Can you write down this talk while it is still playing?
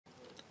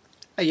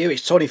Hey you,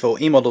 it's Tony for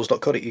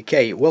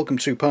emodels.co.uk. Welcome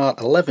to part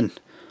 11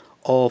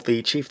 of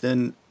the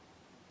Chieftain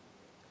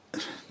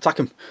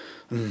Takom.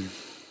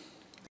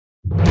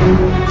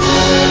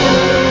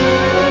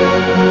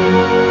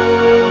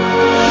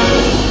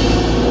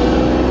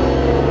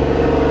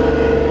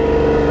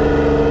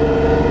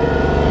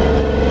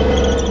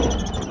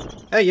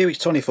 Hey you, it's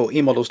Tony for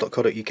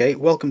emodels.co.uk.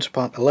 Welcome to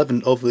part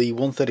 11 of the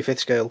 1/35th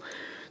scale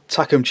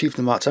Takom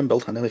Chieftain Mark 10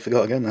 build. I nearly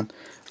forgot again then.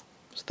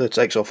 It's the third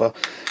take so far.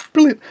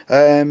 Brilliant.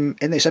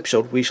 In this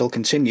episode we shall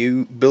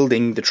continue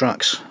building the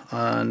tracks,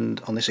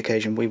 and on this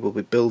occasion we will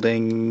be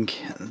building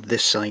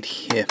this side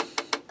here.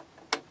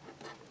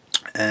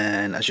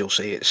 And as you'll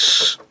see,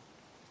 it's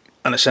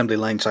an assembly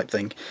line type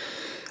thing.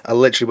 I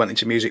literally went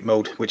into music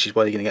mode, which is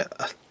where you're going to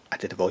get... I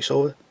did a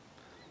voiceover.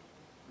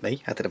 I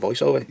did a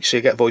voiceover. So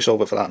you get a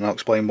voiceover for that, and I'll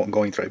explain what I'm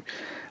going through.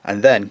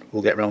 And then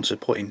we'll get around to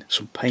putting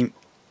some paint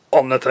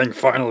on the thing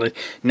finally.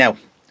 Now,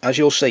 as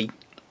you'll see,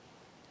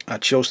 I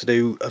chose to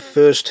do a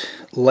first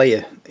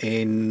layer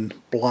in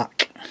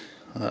black.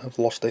 I've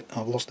lost it,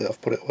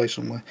 I've put it away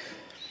somewhere.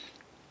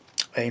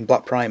 In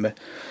black primer.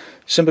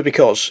 Simply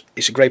because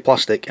it's a grey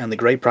plastic, and the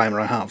grey primer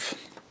I have,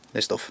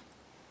 this stuff,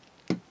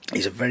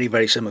 is a very,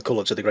 very similar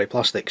colour to the grey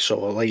plastic.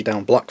 So I'll lay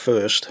down black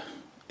first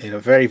in a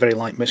very, very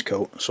light mist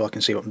coat so I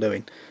can see what I'm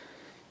doing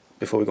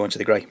before we go into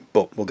the grey.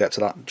 But we'll get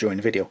to that during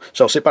the video.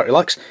 So sit back,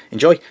 relax,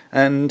 enjoy,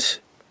 and...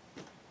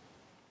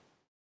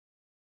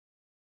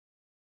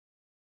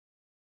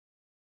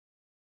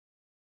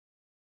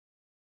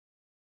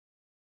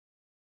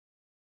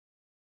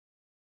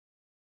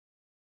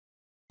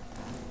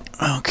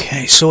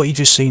 Okay, so what you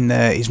just seen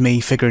there is me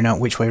figuring out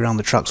which way around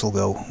the tracks will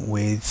go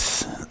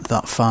with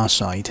that far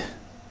side.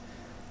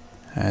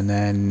 And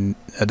then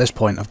at this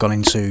point I've gone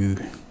into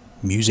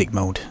music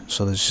mode,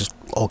 so there's just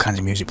all kinds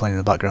of music playing in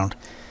the background.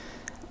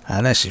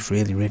 And this is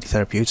really, really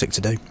therapeutic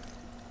to do.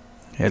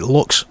 It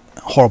looks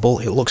horrible,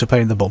 it looks a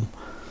pain in the bum,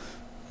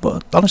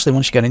 but honestly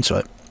once you get into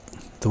it,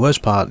 the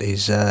worst part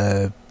is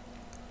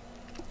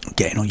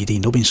getting all your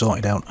denubbing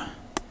sorted out.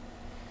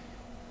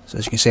 So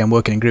as you can see, I'm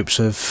working in groups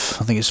of,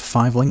 I think it's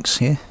 5 links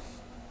here,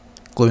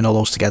 gluing all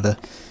those together,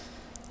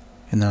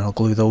 and then I'll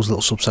glue those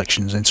little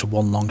subsections into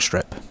one long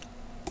strip.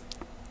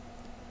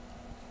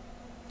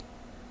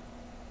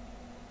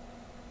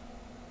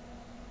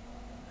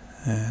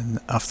 And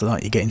after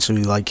that you get into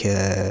like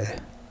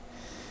an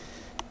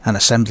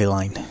assembly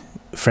line,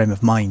 frame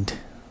of mind.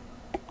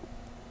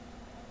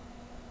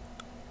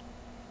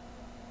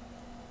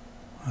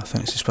 I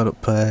think it's sped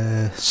up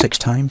 6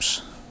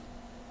 times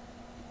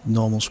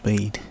normal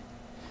speed.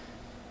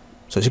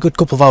 So it's a good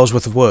couple of hours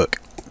worth of work,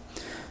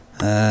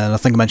 and I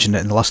think I mentioned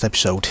it in the last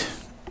episode.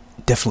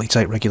 Definitely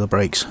take regular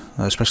breaks,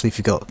 especially if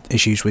you've got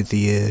issues with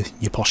your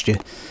posture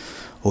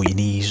or your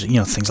knees, you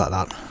know, things like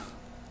that.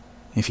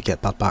 If you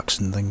get bad backs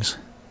and things,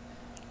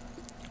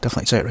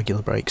 definitely take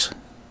regular breaks.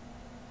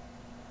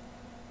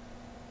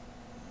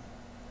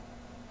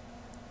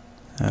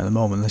 At the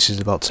moment this is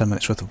about 10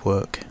 minutes worth of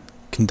work,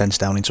 condensed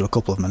down into a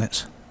couple of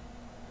minutes.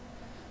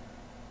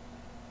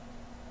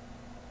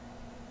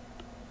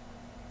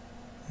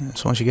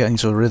 So once you get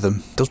into a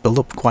rhythm, it does build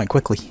up quite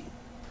quickly.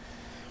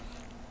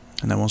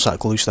 And then once that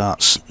glue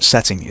starts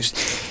setting, it's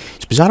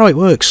bizarre how it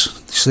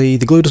works. See,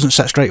 the glue doesn't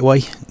set straight away,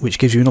 which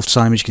gives you enough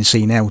time, as you can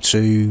see now,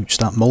 to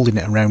start moulding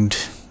it around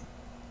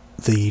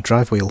the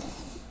drive wheel,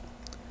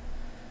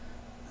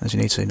 as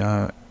you need to.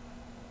 Now,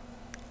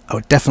 I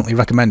would definitely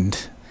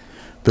recommend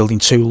building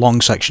 2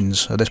 long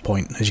sections at this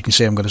point. As you can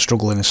see, I'm going to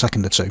struggle in a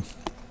second or two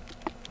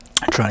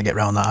trying to get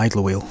around that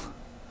idler wheel.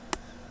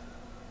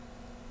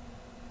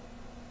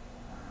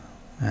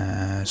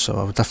 So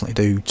I would definitely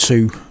do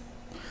 2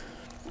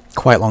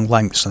 quite long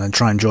lengths and then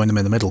try and join them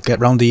in the middle. Get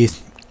round your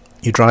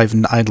drive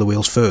and idler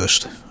wheels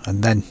first,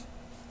 and then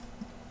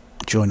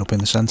join up in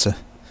the centre.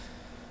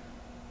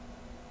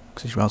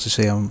 Because as you're about to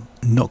see, I'm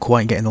not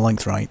quite getting the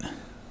length right.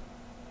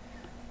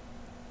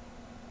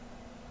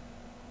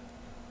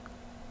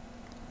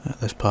 At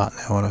this part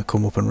now, when I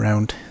come up and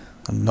round,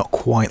 I'm not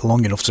quite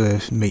long enough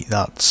to meet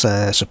that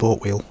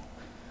support wheel.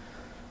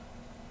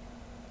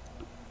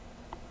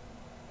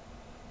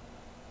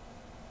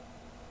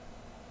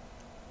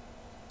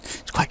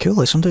 It's quite cool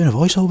this, I'm doing a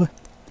voiceover.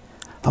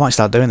 I might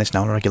start doing this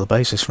now on a regular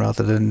basis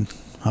rather than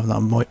having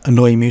that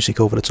annoying music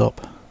over the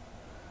top,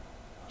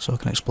 so I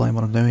can explain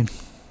what I'm doing.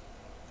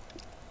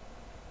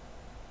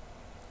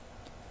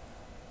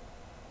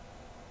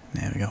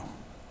 There we go.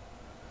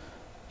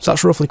 So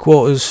that's roughly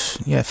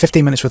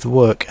 15 minutes worth of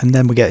work, and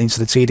then we get into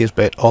the tedious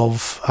bit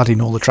of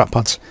adding all the track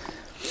pads.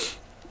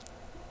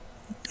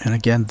 And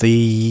again,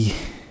 the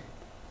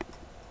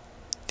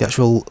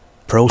actual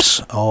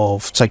process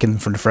of taking them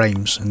from the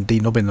frames and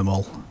denubbing them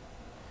all,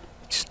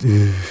 just,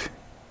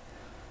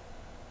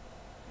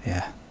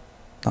 yeah,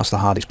 that's the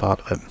hardest part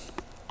of it.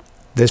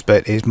 This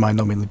bit is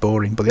mind-numbingly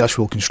boring, but the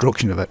actual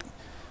construction of it,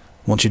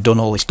 once you've done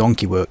all this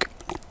donkey work,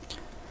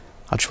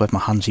 I just wave my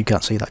hands, you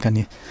can't see that, can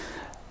you?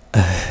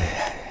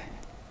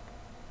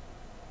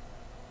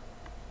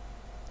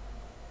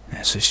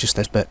 So it's just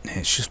this bit.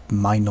 It's just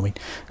mind-numbing.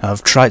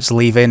 I've tried to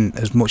leave in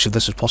as much of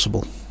this as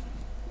possible.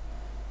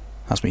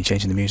 That's me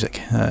changing the music.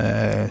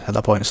 At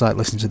that point I started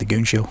listening to the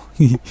Goon Show.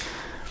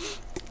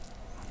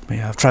 But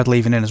yeah, I've tried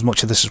leaving in as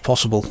much of this as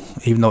possible,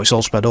 even though it's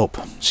all sped up,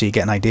 so you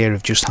get an idea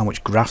of just how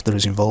much graft there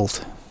is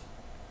involved.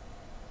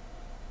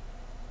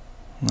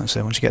 Let's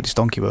say once you get this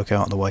donkey work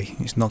out of the way,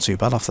 it's not too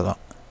bad after that.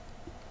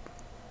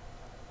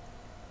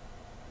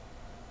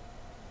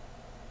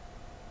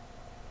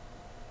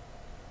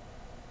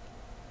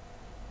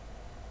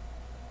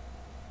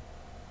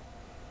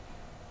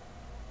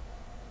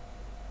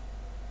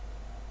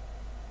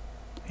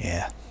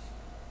 Yeah,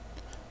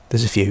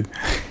 there's a few.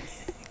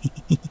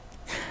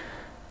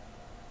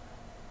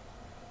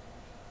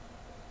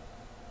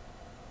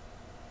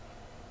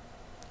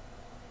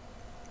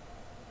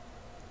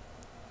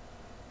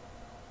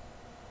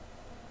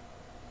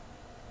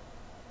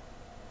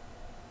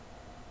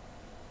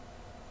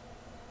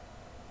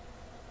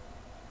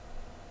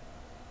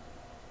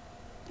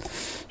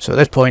 So at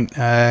this point,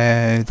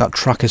 that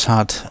track has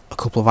had a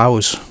couple of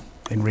hours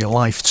in real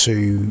life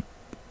to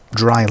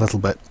dry a little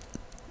bit.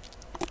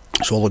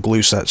 So all the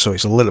glue set, so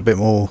it's a little bit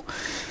more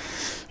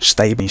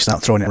stable. You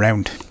start throwing it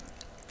around,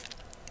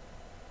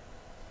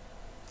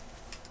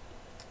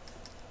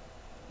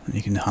 and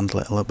you can handle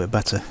it a little bit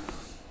better.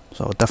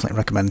 So I would definitely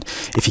recommend,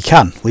 if you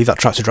can, leave that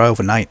track to dry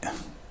overnight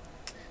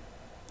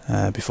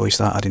before you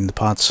start adding the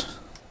pads.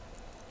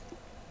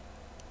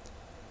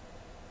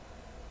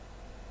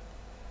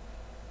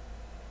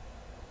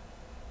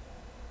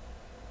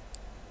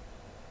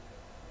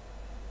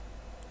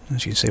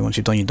 As you can see, once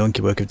you've done your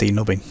donkey work of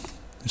denubbing,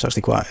 it's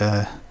actually quite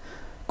a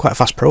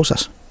fast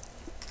process.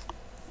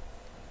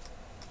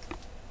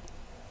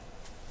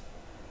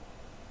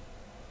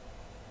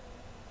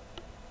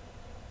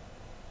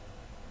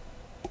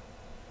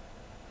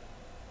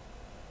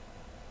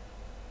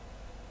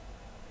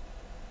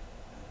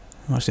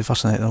 I'm actually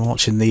fascinated. I'm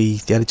watching the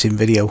editing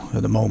video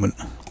at the moment,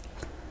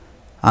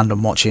 and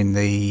I'm watching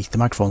the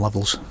microphone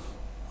levels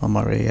on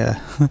my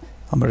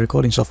on my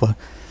recording software.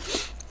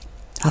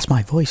 That's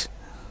my voice.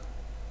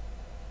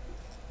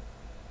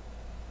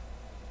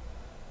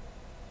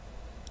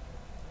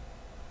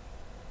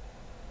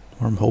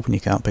 What I'm hoping you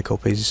can't pick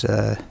up is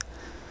the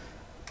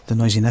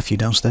noisy nephew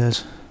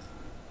downstairs.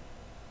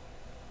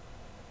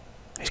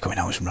 He's coming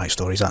out with some right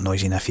stories, that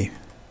noisy nephew.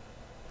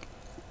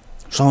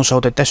 So and so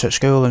did this at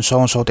school, and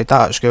so did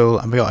that at school,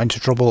 and we got into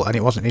trouble, and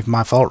it wasn't even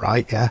my fault,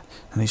 right? Yeah.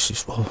 And he's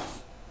just, oh,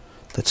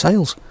 the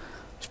tales.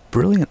 It's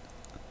brilliant.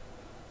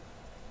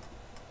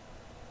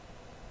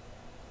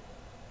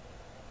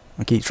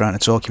 I keep trying to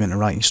talk him into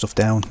writing stuff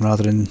down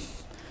rather than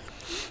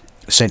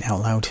saying it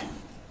out loud.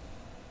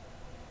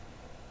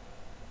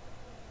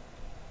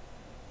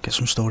 Get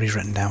some stories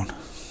written down.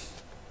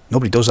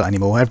 Nobody does that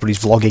anymore. Everybody's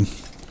vlogging.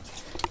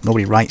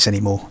 Nobody writes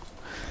anymore.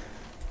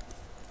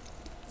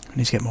 I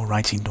need to get more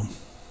writing done.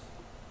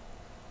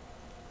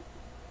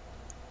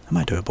 I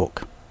might do a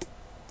book.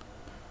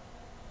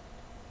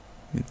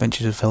 The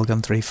Adventures of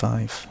Felgan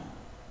 3.5.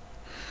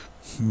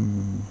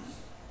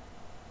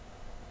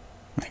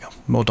 There you go.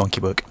 More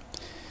donkey work.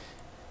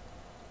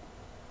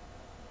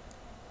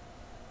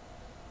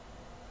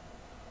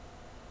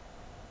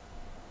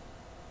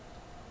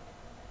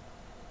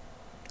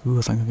 Ooh,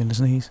 I think I'm going to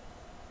sneeze.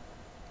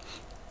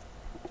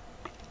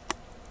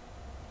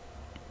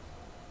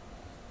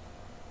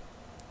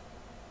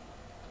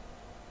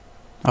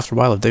 After a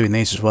while of doing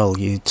these as well,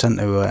 you tend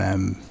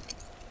to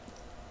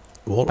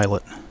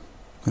autopilot,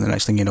 and the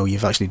next thing you know,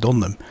 you've actually done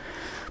them.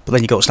 But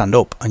then you got to stand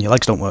up, and your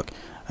legs don't work,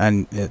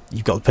 and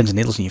you've got pins and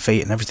needles in your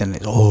feet and everything. And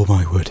it's, oh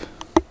my word!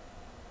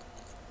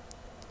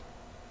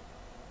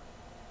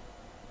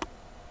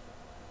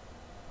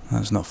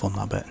 That's not fun,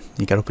 that bit.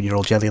 You get up and you're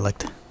all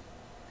jelly-legged.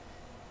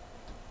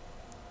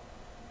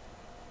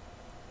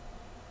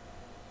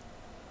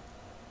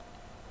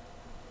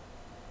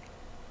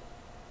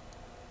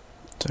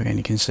 So again,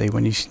 you can see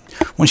once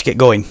you get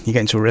going, you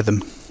get into a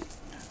rhythm,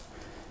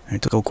 and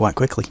it'll go quite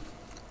quickly.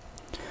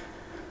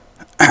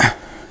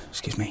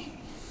 Excuse me.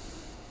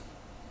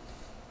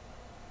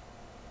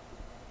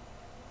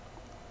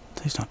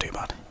 He's not too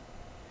bad.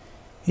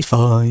 He's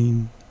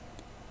fine.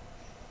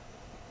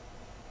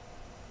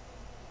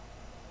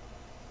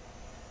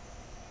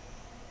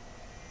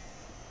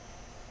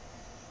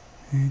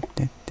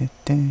 There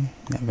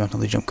we go,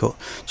 another jump cut.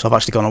 So I've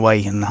actually gone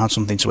away and had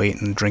something to eat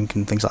and drink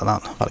and things like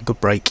that. I've had a good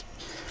break.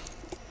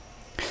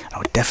 I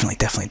would definitely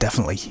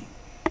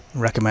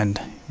recommend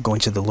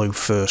going to the loo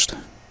first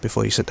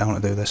before you sit down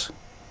to do this.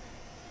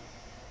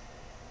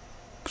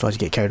 Because you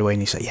get carried away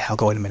and you say, yeah, I'll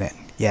go in a minute.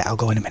 Yeah, I'll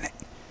go in a minute.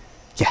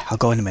 Yeah, I'll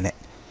go in a minute.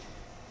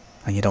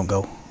 And you don't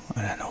go.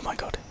 And then, oh my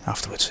god,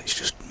 afterwards it's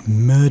just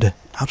murder.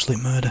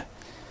 Absolute murder.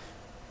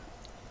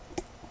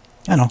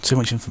 I know, too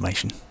much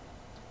information.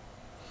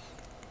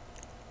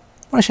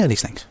 Why share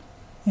these things?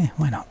 Yeah,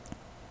 why not?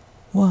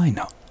 Why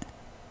not?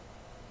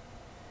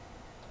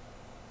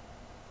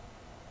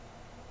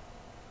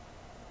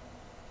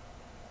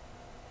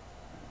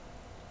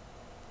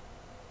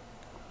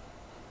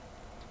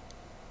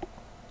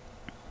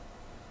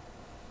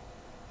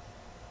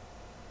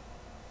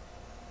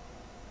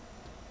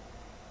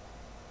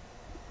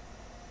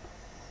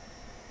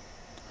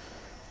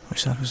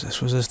 Which side was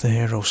this? Was this the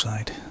hero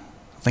side?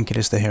 I think it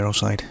is the hero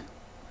side.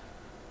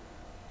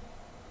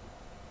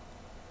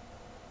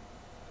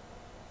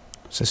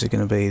 So this is going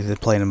to be the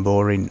plain and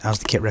boring, as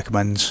the kit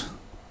recommends,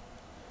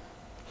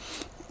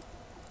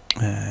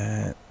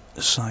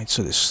 side.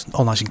 So it's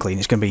all nice and clean.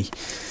 It's going to be,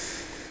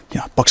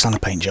 yeah, box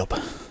standard paint job.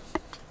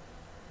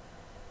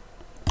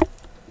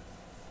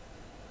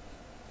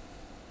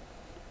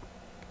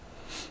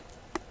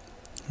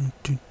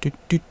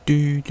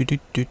 You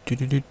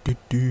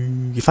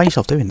find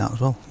yourself doing that as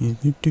well.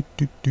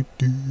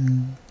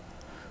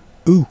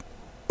 Ooh,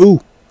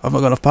 I've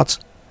not got enough pads.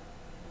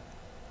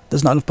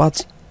 There's not enough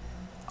pads.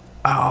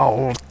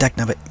 Oh,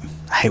 dagnabbit.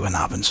 I hate when that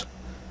happens.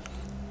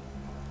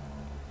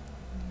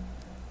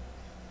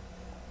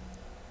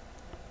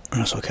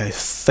 That's okay. I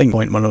think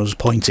when I was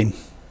pointing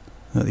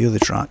at the other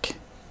track,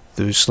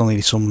 there was still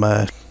needed some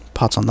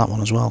pads on that one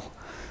as well.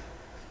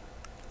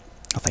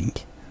 I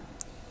think.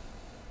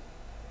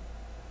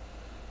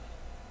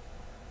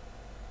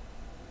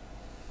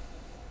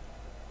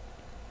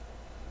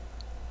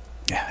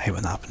 Yeah, I hate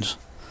when that happens.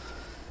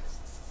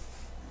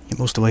 You're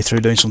most of the way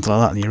through doing something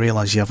like that and you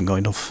realise you haven't got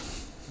enough.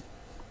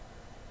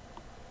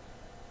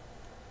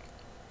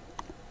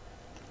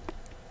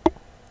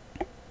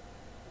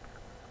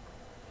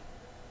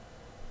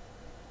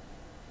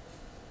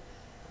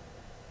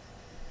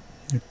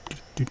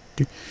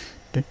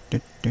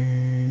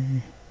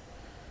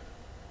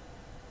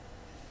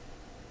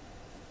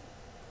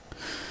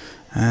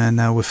 And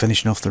now we're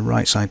finishing off the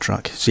right side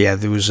track. So yeah,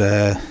 there was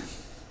a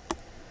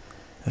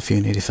few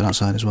needed for that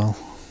side as well.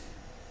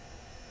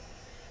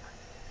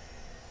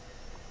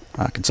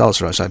 I can tell it's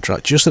the right side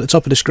track. Just at the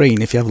top of the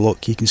screen, if you have a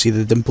look, you can see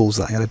the dimples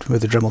that I added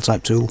with the Dremel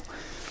type tool.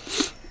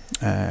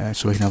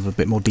 So we can have a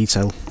bit more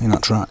detail in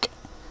that track.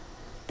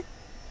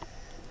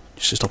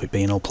 Just to stop it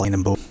being all plain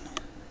and boring.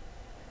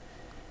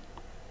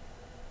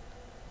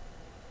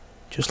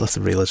 Just left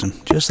the realism,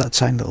 just that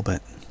tiny little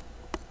bit.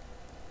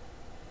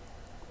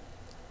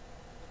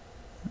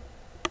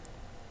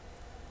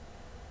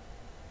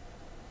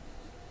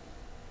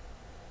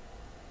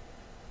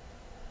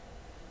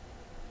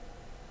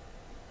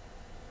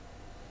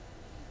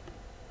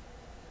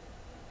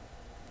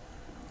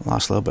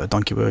 Last little bit of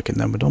donkey work and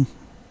then we're done.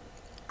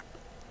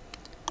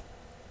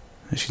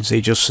 As you can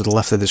see, just to the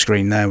left of the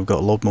screen there, we've got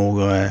a lot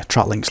more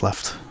track links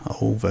left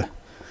over.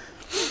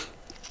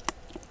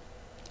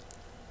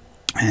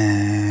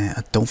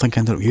 I don't think I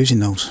ended up using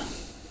those.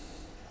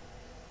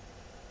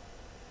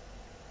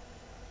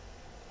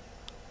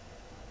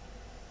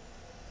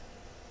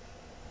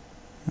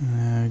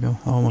 There we go,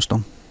 almost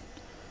done.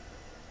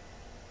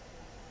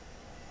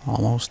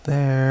 Almost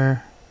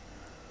there.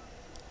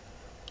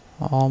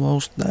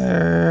 Almost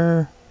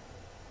there.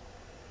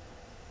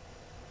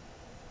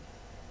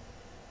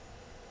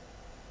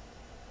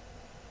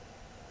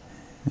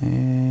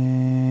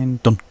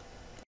 And done.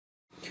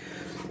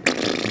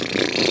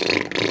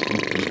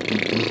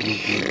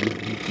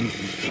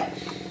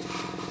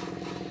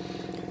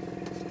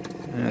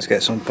 Let's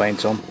get some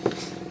paint on.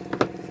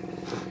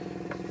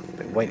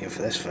 Been waiting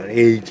for this for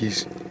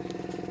ages.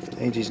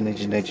 Ages and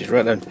ages and ages.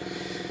 Right then.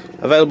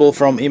 Available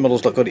from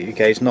emodels.co.uk.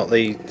 It's not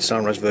the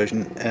Sunrise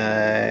version.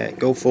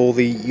 Go for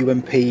the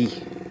UMP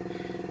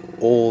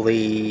or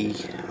the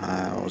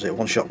what was it,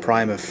 one-shot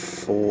primer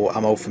for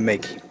ammo for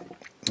MIG.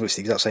 It's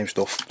the exact same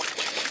stuff,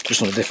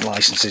 just under different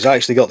licenses. I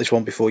actually got this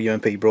one before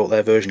UMP brought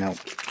their version out,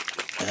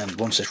 and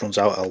once this runs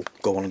out I'll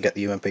go on and get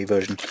the UMP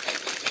version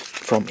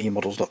from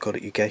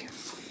emodels.co.uk.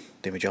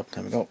 Do my job,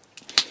 there we go.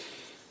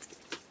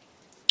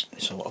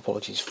 So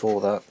apologies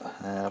for that,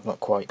 I've not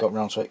quite got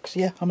around to it, because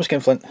yeah, I'm a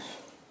skinflint.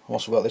 I've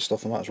also got this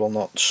stuff, I might as well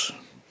not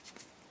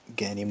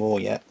get any more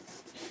yet.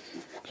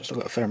 I've still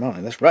got a fair amount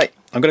in this. Right,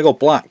 I'm going to go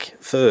black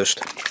first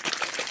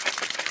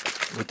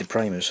with the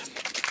primers.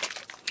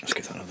 Let's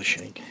give that another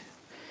shake.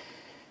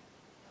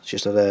 It's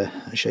just had a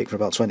shake for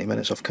about 20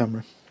 minutes off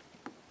camera.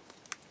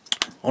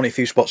 Only a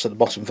few spots at the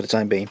bottom for the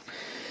time being.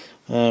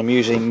 I'm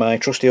using my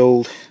trusty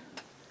old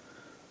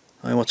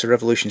Iwata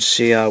Revolution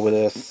CR with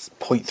a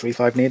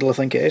 0.35 needle, I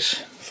think it is,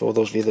 for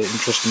those of you that are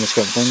interested in this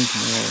kind of thing.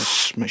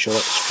 Just make sure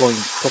that's flowing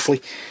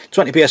properly.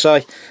 20 psi,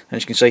 and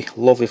as you can see,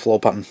 lovely flow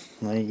pattern.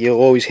 You'll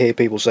always hear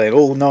people saying,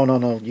 oh no,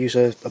 use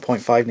a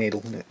 0.5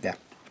 needle. Yeah,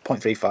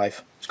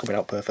 0.35, it's coming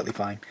out perfectly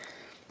fine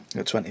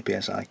at 20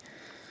 psi,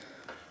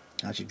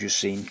 as you've just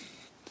seen.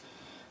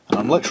 And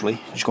I'm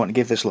literally just going to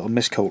give this a little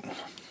mist coat.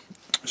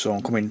 So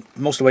I'm coming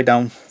most of the way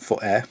down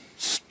for air, like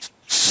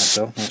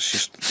so. That's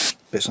just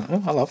bits on. Oh,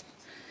 hello.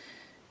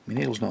 My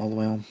needle's not all the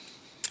way on.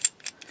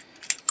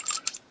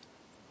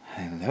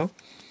 Hello.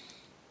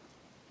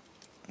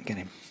 Get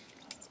him.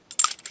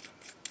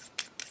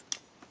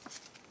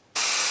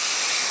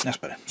 That's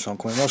better. So I'm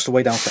coming most of the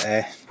way down for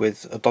air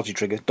with a dodgy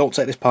trigger. Don't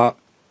take this part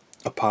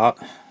apart,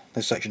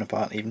 this section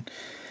apart even.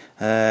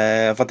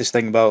 I've had this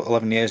thing about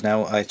 11 years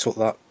now. I took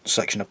that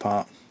section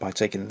apart by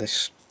taking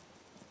this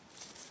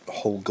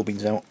whole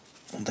gubbins out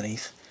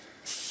underneath.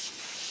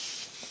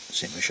 Let's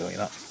see if I can show you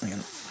that. Hang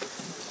on.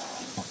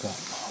 Knock that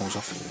hose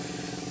off.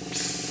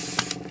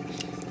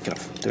 Get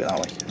off. Do it that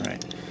way.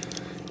 Right.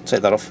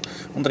 take that off.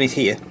 Underneath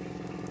here,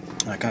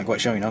 I can't quite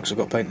show you now because I've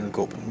got paint in the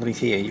cup. Underneath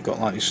here you've got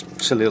like this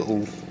silly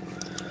little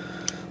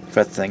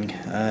thread thing.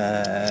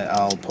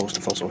 I'll post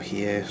a photo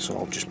here, so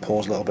I'll just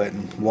pause a little bit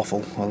and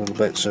waffle a little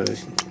bit so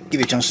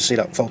give you a chance to see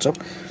that photo.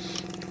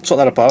 Took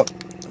that apart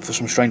for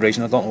some strange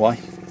reason, I don't know why.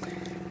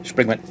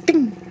 Spring went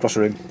ding across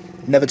the room,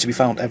 never to be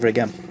found ever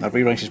again. I've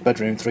rearranged his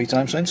bedroom 3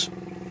 times since,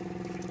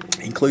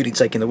 including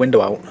taking the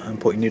window out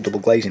and putting new double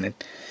glazing in.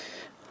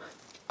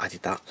 I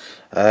did that.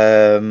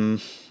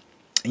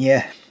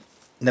 Yeah,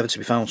 never to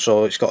be found.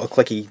 So it's got a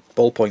clicky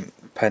ballpoint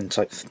pen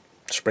type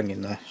spring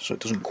in there, so it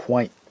doesn't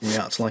quite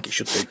react like it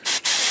should do.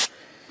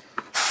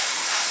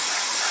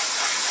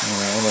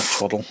 Alright, all that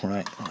twaddle.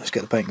 Right, let's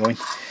get the paint going.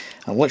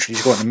 I'm literally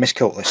just going to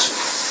miscoat this.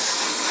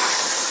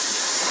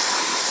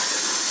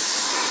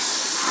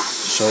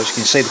 So as you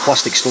can see, the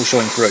plastic's still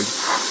showing through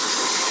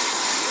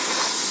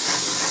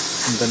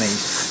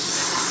underneath.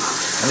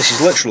 And this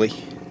is literally,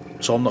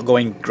 so I'm not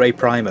going grey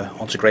primer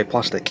onto grey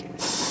plastic.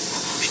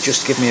 It's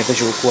just to give me a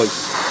visual clue.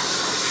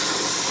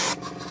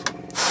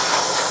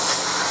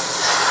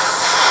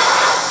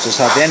 So there's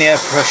hardly any air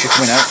pressure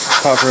coming out,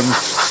 apart from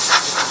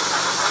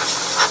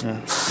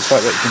the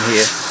fact that you can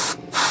hear.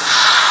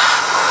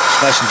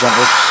 It's nice and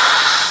gentle.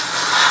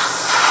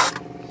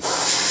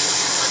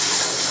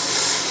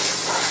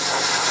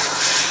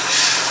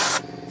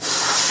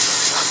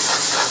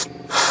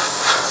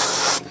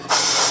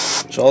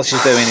 So all this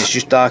is doing is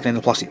just darkening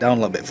the plastic down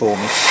a little bit for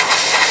me.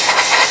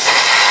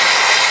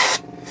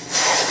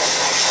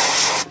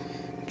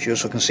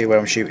 Just so I can see where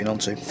I'm shooting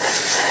onto.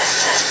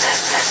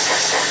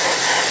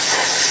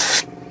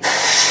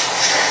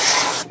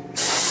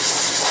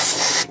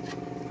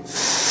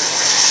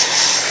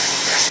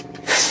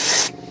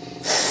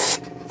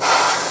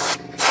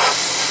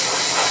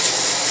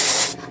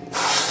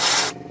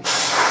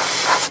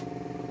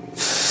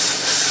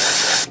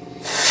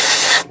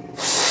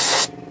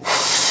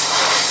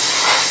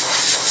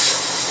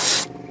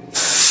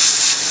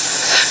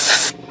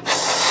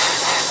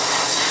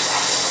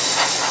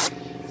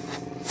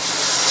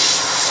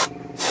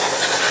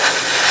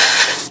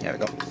 There we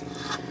go.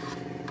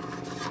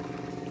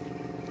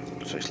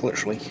 So it's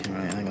literally,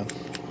 right, hang on,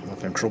 I'm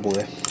having trouble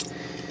there.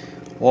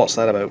 What's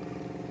that about?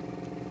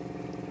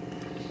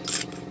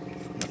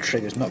 The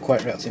trigger's not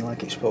quite reacting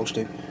like it's supposed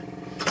to.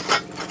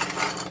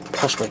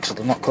 Possibly because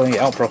I'm not cleaning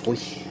it out properly.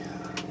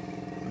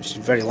 Which is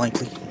very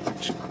likely.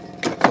 Just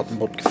get a cotton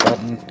bud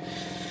fountain.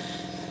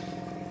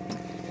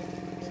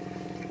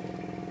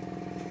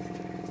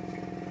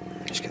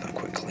 Just get that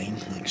quick clean,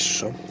 like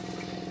so.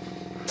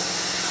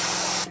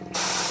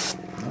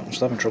 I'm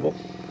still having trouble.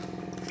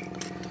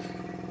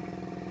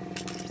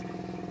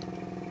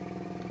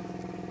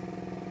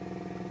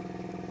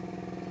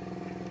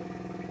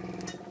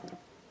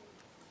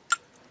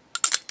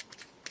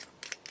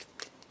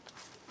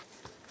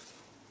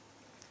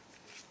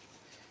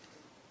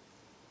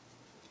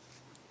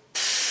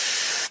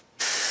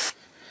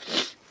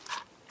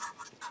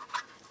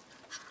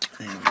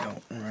 There we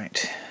go.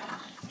 Right,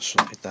 let's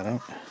sort that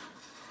out.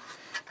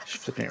 Just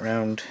flipping it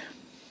around.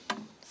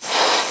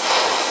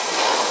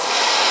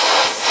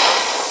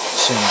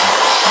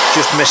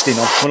 Just misting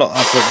on. We're not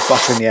absolutely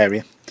battering the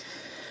area.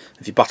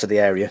 If you batter the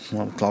area,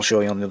 well, I'll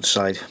show you on the other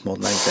side more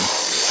than anything.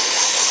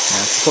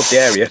 Now, if you flip the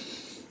area,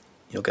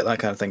 you'll get that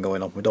kind of thing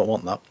going on. We don't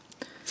want that.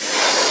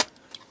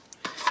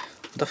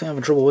 I'm definitely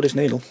having trouble with this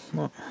needle.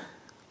 What?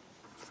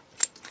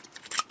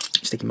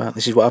 Sticking out.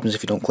 This is what happens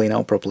if you don't clean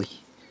out properly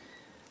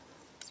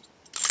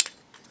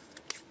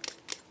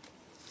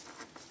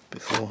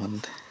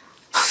beforehand.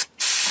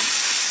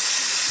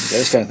 You get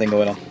this kind of thing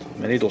going on.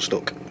 My needle's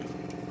stuck.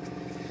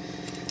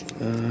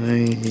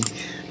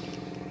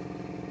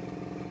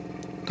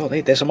 Don't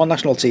need this, I'm on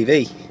national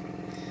TV.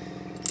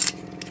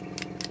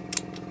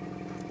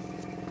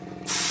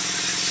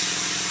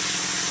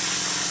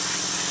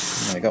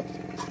 There we go.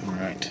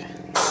 Right.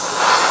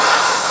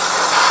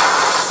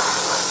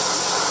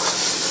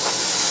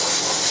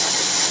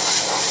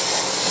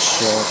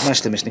 So,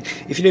 nicely misting.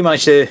 If you do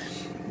manage to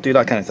do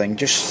that kind of thing,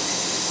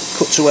 just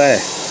cut to air.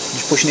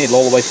 Just push your needle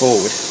all the way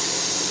forward.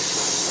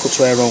 Cut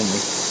to air only.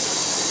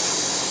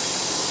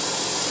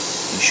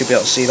 You should be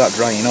able to see that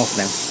drying off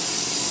now.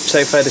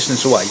 Stay a fair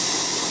distance away.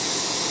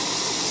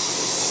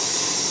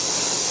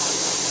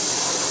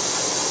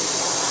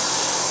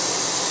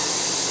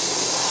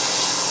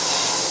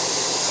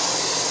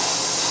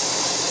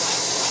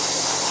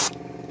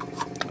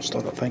 I've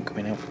still got paint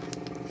coming out.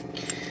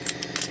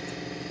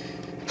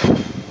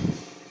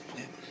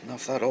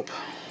 Enough that up.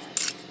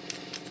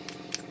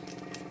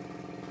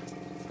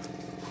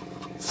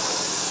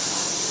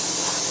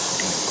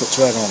 Cut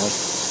to air only.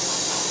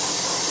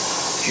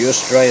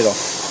 Just dry it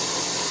off.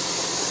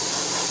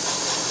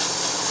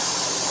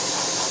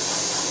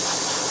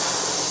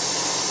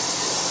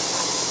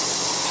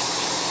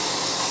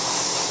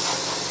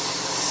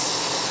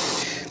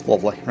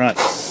 Lovely. Right,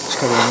 let's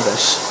carry on with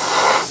this.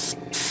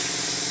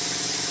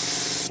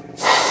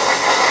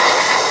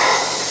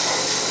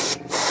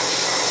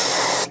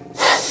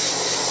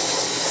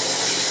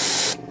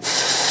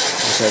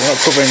 So we're not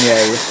covering the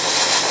area.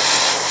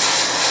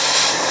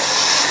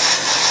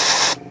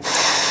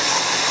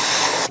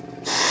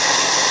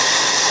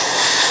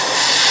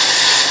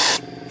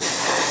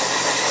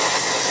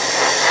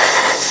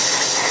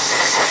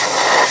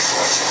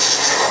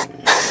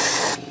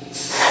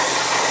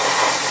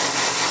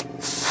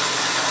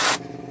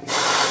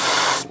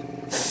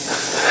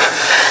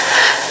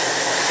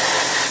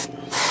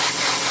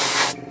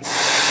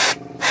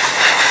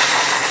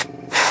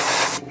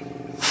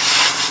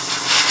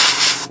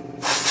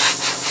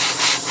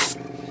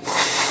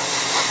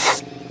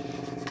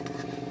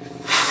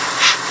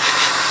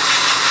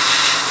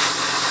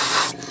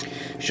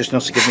 just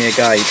enough to give me a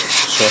guide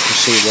so I can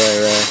see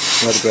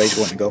where the grade's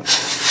going to go.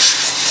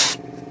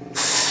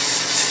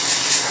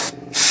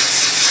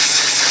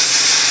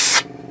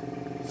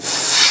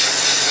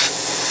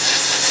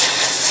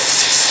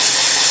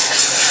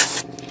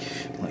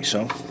 Like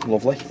so,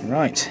 lovely.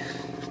 Right.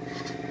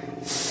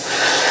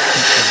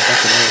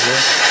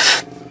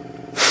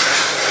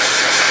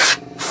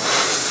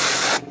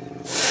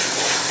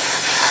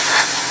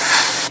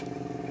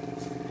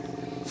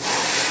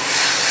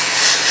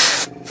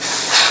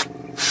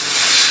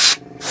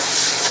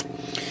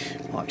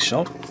 Like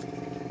so.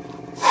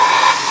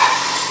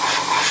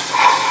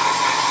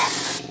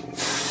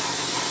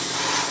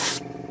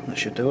 That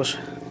should do us.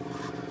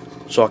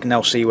 So I can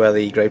now see where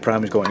the grey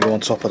primer is going to go on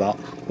top of that,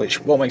 which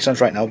won't make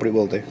sense right now, but it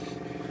will do.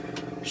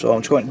 So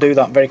I'm just going to do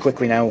that very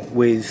quickly now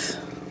with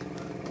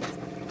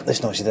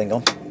this noisy thing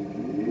on.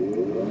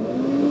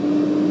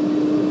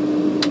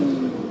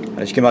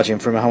 As you can imagine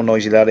from how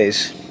noisy that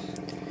is,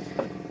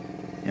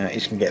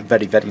 it's going to get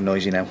very, very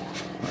noisy now.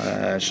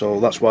 So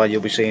that's why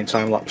you'll be seeing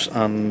time-lapse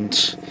and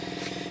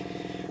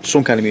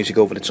some kind of music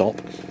over the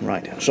top.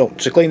 Right, so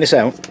to clean this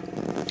out,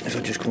 if I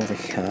just come over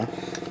here,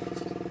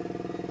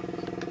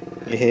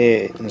 you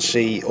hear and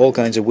see all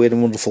kinds of weird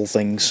and wonderful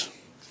things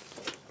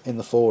in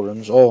the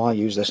forums. Oh, I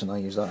use this and I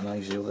use that and I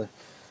use the other.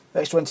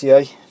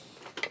 X20A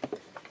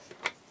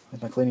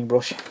with my cleaning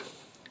brush.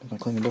 There's my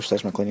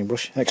cleaning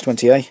brush.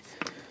 X20A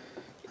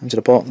into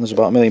the pot, and there's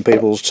about a million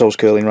people's toes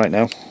curling right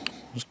now.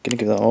 I'm just going to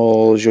give that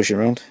all a zhuzh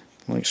around,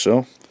 like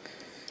so.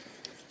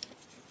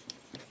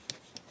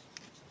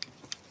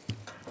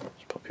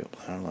 Let's pop you up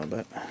there a little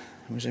bit.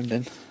 We zoomed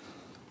in.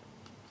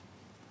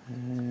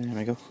 There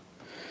we go.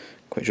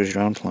 Quick zhuzh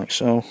around, like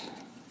so.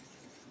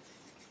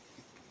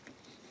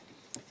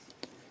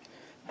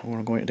 And what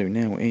I'm going to do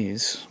now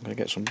is, I'm going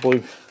to get some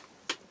blue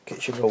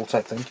kitchen roll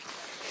type thing.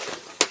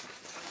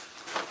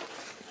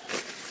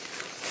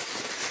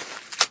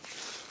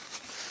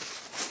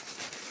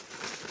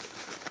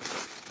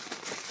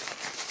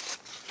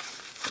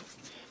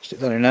 Stick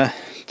that in there,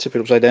 tip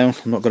it upside down.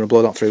 I'm not going to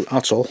blow that through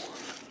at all,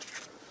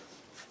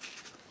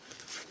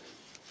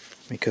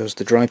 because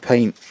the dry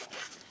paint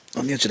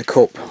on the edge of the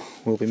cup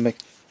will be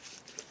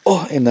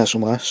in there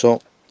somewhere.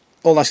 So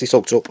all nicely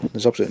soaked up,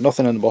 there's absolutely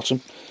nothing on the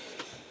bottom.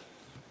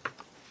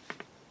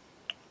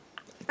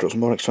 Drop some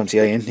more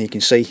X20A in, you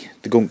can see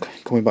the gunk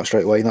coming back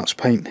straight away. That's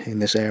paint in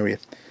this area.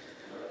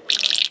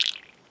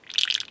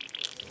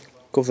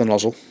 Cover the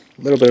nozzle,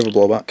 a little bit of a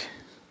blowback.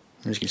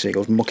 As you can see, it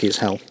goes mucky as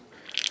hell.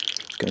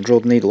 Going to draw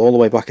the needle all the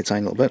way back a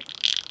tiny little bit.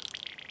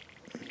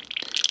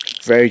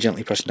 Very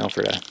gently pressing down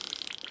for air.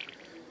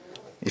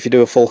 If you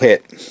do a full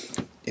hit,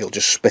 it'll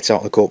just spit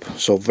out the cup,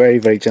 so very,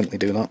 very gently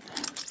do that.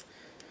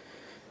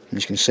 And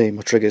as you can see,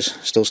 my trigger's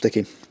still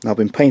sticking. Now, I've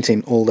been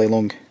painting all day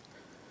long.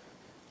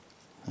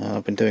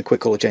 I've been doing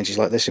quick colour changes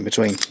like this in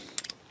between.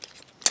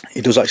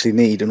 It does actually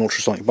need an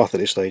ultrasonic bath at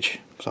this stage,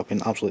 because I've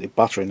been absolutely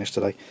battering this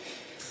today.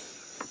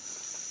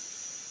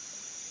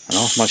 I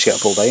know, managed to get a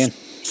full day in.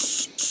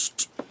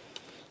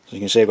 As you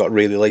can see, I've got a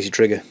really lazy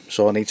trigger,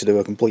 so I need to do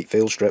a complete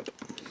field strip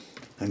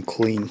and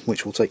clean,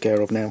 which we'll take care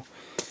of now.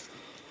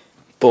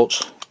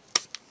 But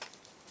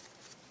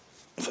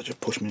if I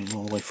just push me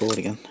all the way forward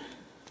again,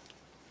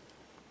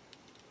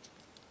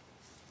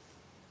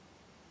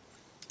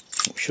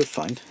 what we should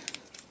find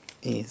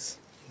is,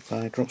 if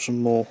I drop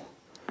some more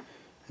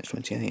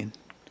X20A in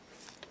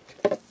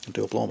and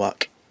do a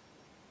blowback,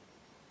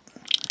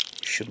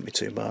 it shouldn't be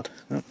too bad.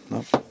 No,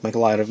 make a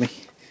liar of me.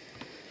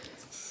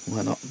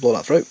 Why not? Blow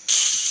that through.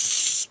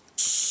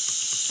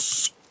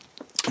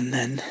 And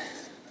then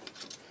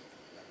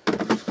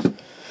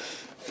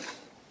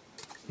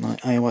my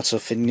Iwata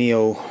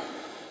Fineo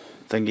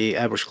thingy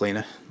airbrush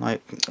cleaner.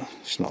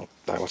 It's not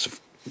Iwata,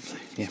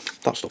 yeah,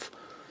 that stuff.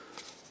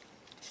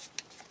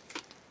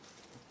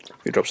 A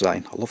few drops of that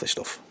in. I love this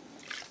stuff.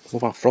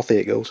 Love how frothy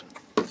it goes.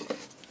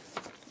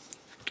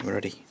 We're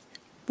ready.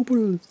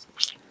 Bubbles,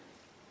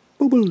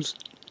 bubbles,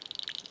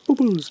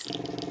 bubbles,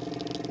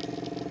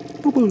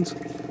 bubbles.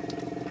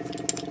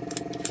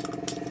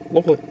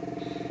 Lovely.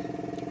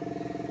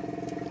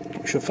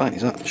 What we should find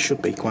is that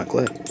should be quite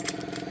clear.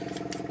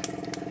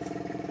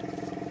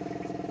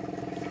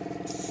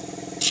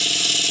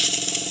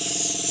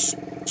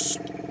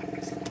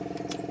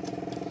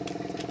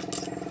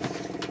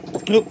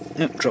 Nope,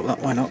 yep, drop that,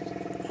 why not?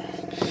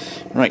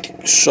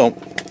 Right, so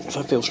if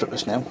I field strip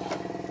this now,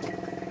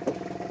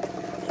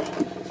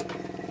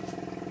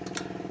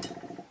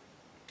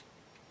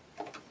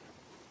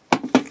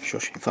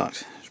 shush, in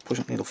fact, just push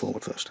that needle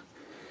forward first.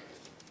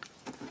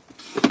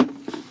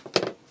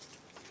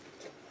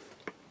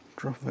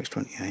 Drop of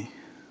X20A.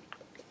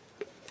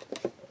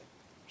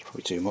 It's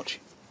probably too much.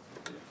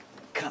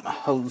 Get my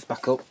hose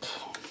back up.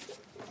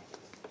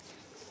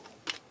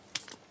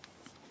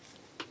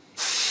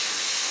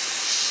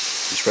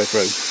 Spray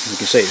through. You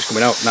can see it's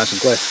coming out nice and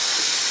clear.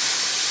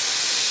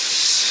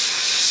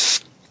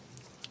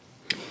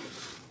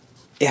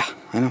 Yeah,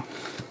 I know.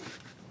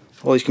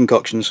 All these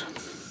concoctions.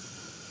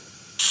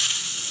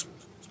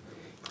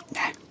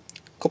 Nah.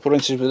 Couple of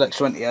rinses with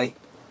X20A.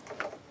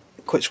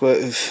 quick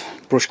squirt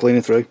of brush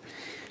cleaner through,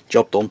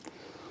 job done.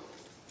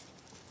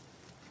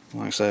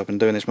 Like I say, I've been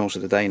doing this most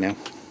of the day now.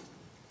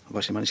 I've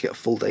actually managed to get a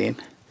full day in,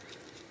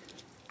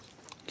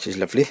 which is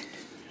lovely.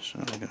 So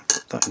I'm going to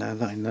put that in there,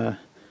 that in there.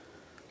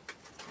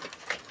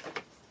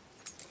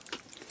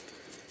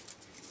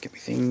 Get my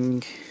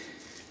thing.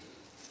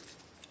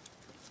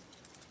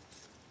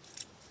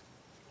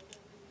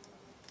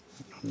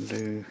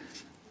 Undo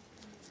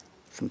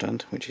front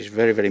end, which is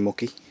very, very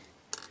mucky.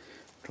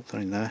 Drop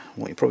that in there.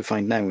 What you'll probably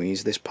find now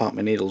is this part of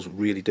my needle's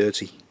really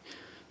dirty.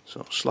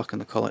 So slacken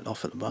the collet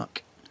off at the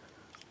back,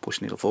 push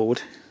the needle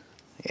forward.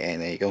 Yeah,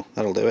 there you go,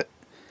 that'll do it.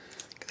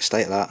 Get the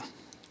state of that.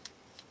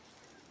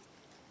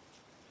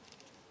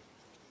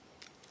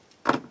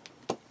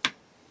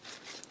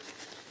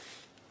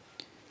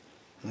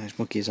 Nice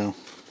mucky as hell.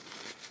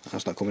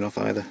 That's not coming off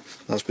either.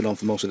 That's been on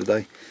for most of the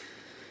day.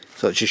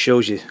 So it just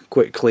shows you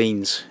quick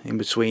cleans in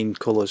between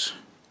colours,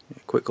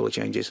 quick colour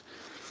changes.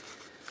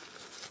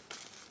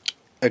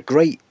 Are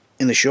great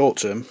in the short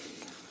term,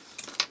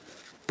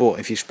 but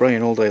if you're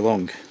spraying all day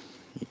long,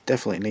 you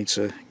definitely need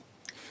to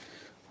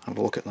have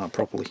a look at that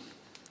properly.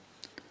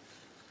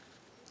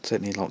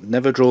 Take needle out.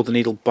 Never draw the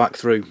needle back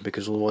through,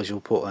 because otherwise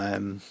you'll put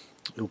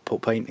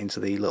paint into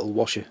the little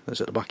washer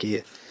that's at the back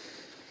here.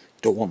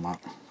 Don't want that.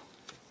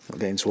 It'll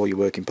get into all your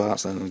working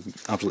parts then and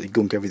absolutely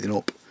gunk everything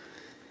up.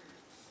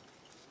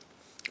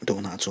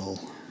 Don't want that at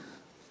all.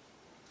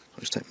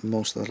 I'll just take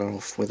most of that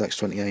off with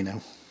X20A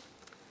now.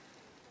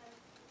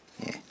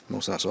 Yeah,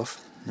 most of that's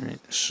off. Right,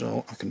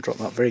 so I can drop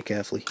that very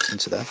carefully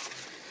into there.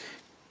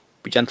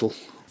 Be gentle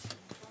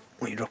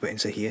when you drop it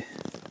into here.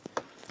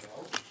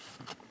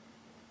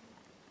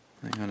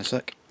 Hang on a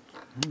sec.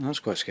 Oh, that's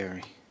quite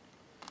scary.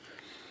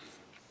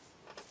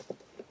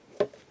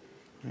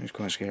 It's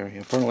quite scary.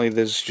 Apparently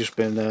there's just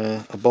been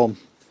a bomb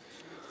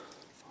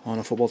on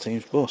a football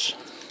team's bus.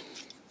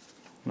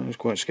 That was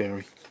quite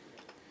scary.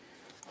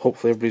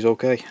 Hopefully everybody's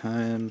okay.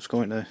 I'm just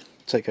going to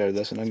take care of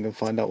this and I'm going to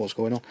find out what's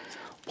going on.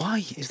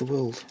 Why is the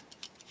world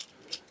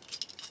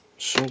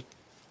so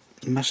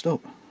messed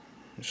up?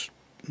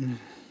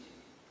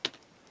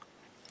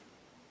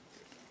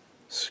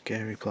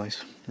 Scary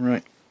place.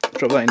 Right,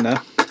 drop that in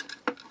there.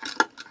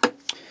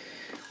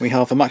 We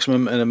have a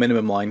maximum and a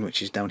minimum line,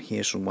 which is down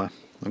here somewhere.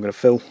 I'm going to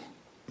fill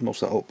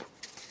most of that up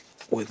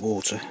with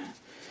water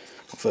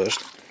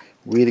first.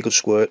 Really good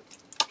squirt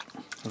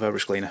of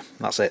airbrush cleaner.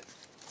 That's it.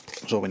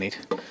 That's all we need.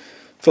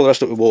 Fill the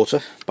rest up with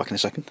water. Back in a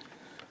second.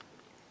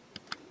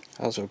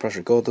 That's a press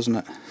record, doesn't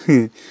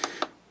it?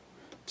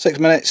 6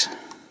 minutes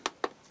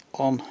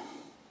on.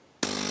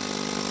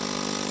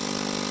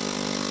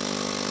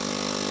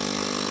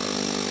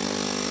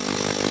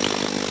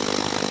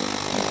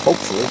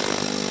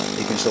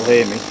 Hopefully you can still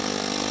hear me.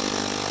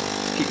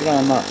 Just keep your eye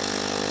on that.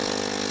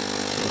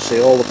 You'll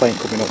see all the paint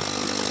coming up.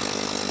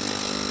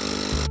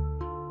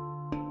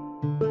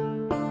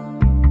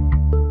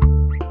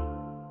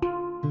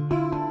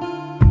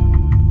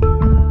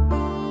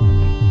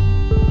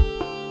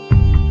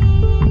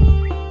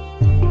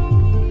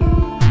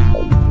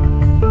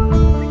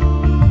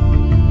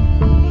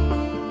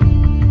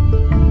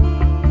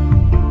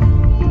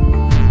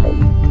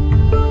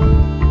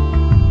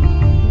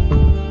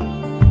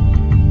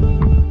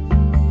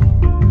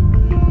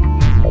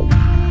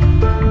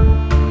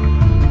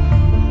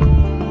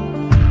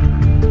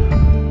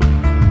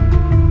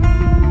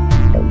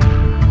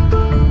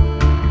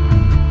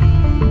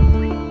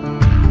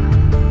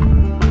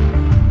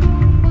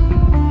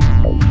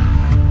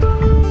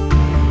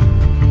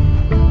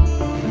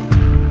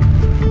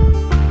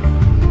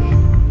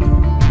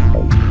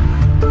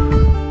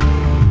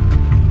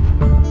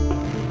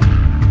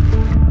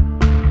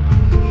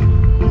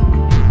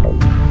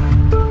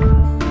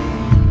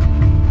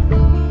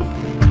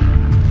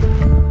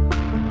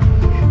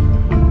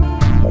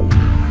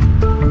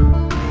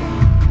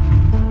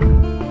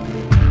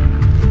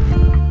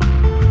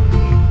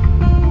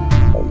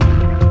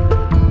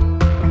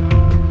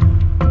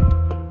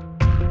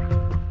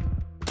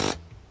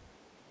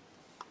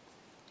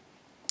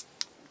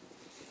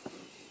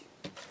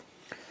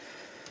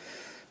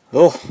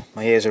 Oh,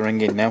 my ears are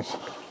ringing now.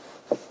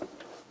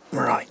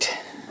 Right,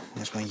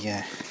 there's my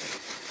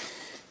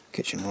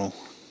kitchen roll.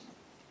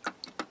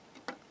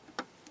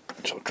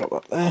 So I'll drop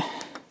that there.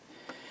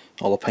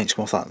 All the paint's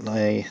come off that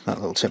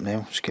little tip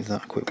now. Just give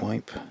that a quick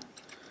wipe.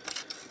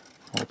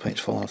 All the paint's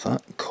fallen off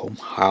that. Come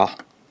ha.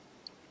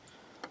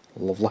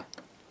 Lovely.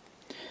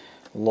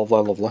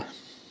 Lovely, lovely.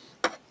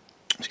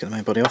 Let's get the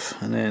main body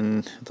off, and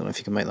then I don't know if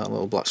you can make that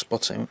little black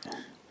spot out.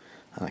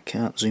 And I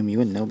can't zoom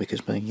you in now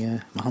because my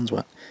hand's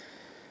wet.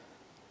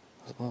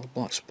 There's a little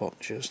black spot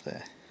just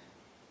there.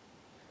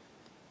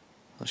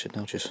 That should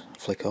now just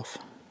flick off.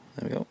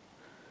 There we go.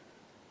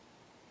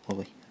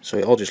 Lovely. So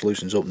it all just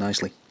loosens up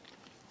nicely.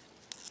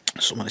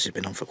 Some of this has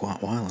been on for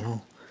quite a while and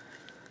all.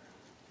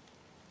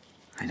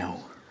 I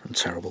know, I'm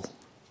terrible.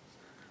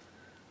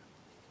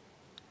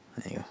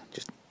 There you go,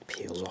 just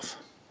peels off.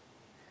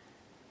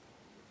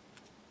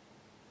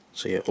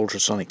 So your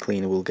ultrasonic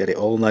cleaner will get it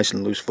all nice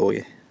and loose for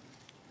you.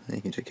 And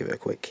you can just give it a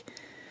quick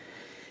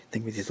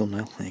thing with your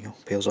thumbnail. There you go,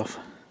 peels off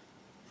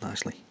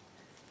nicely.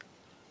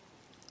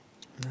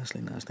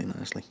 Nicely.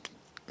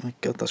 My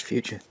god, that's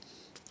future.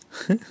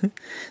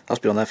 That's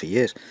been on there for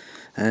years.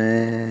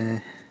 Yeah,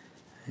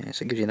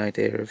 so it gives you an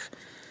idea of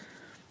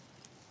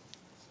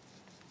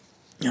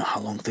how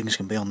long things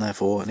can be on there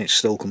for, and it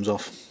still comes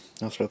off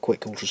after a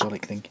quick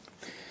ultrasonic thing.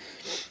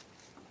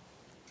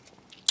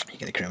 You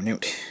get the crown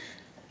newt.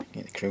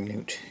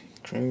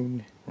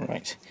 Crown.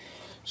 Right.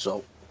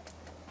 So,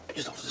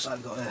 just off to the side,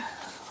 I've got a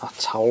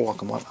towel I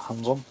can wipe my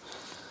hands on.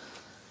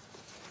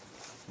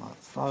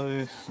 Like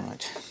so.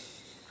 Right.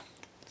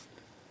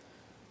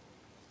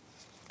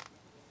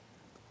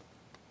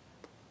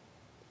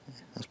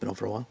 That's been on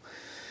for a while.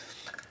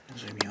 I'll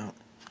zoom you out.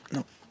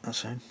 No,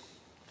 that's in.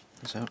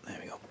 That's out. There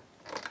we go.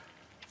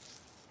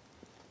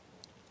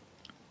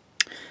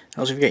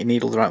 Also, if you get your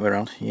needle the right way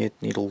around, your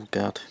needle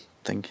guard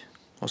thing.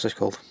 What's this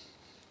called?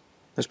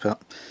 This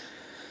part.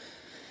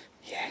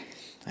 Yeah,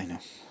 I know.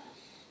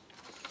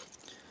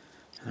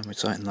 And then we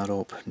tighten that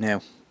up.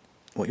 Now,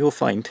 what you'll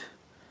find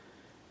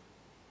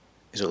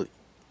is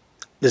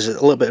there's a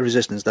little bit of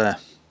resistance there.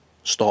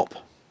 Stop.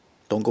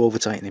 Don't go over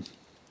tightening.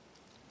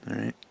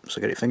 Alright,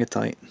 so get your finger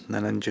tight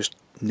and then just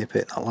nip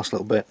it that last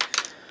little bit.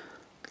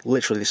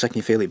 Literally the second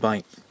you feel it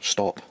bite,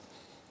 stop.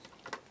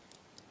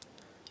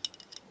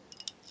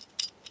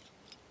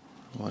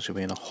 Otherwise you'll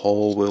be in a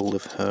whole world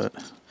of hurt.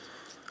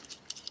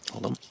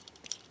 Hold on.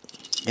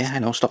 Yeah, I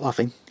know, stop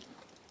laughing.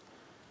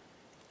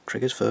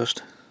 Triggers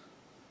first.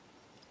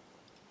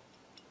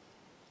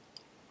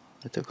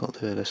 It's difficult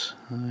to do this.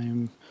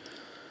 I'm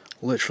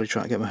literally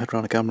trying to get my head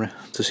around the camera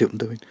to see what I'm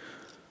doing.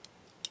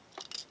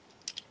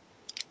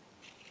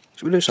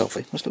 Should we do a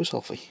selfie? Let's do a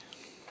selfie.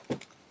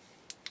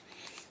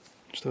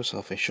 Let's do a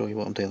selfie, show you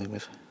what I'm dealing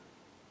with.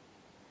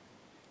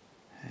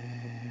 No,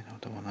 I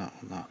don't want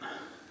that,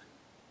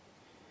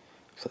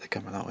 Flip the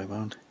camera that way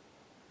round.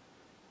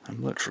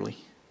 I'm literally...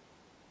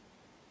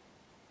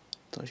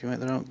 Don't know if you make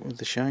that out with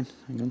the shine.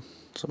 Hang on.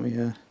 Let me,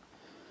 there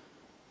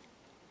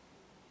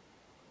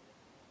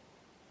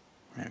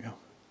we go.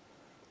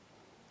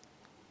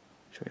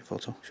 Show you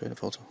the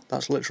photo.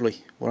 That's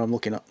literally what I'm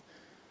looking at.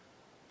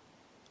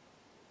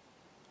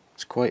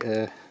 It's quite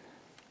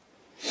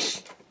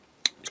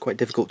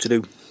difficult to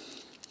do.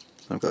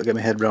 I've got to get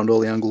my head around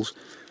all the angles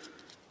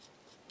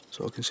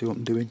so I can see what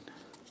I'm doing.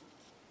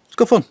 It's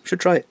good fun, should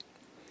try it.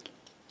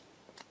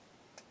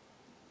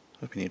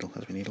 There's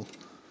my needle.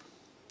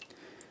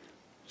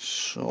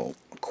 So,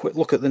 a quick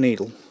look at the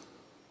needle.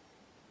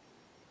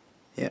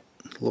 Yep,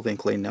 lovely and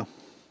clean now.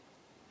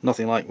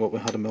 Nothing like what we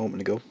had a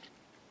moment ago.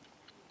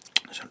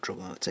 Just drop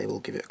that on the table,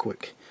 give it a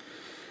quick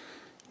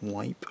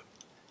wipe.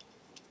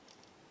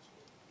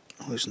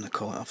 Loosen the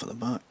collet off at the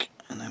back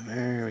and then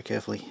very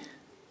carefully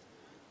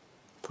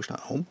push that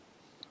home,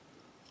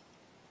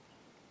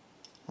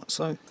 like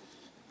so.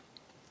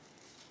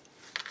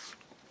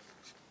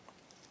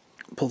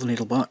 Pull the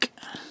needle back,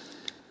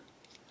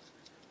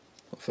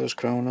 put the first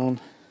crown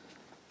on,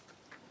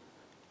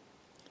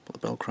 put the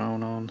bell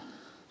crown on,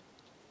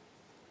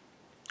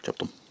 chop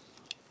them.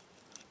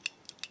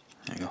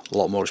 There you go, a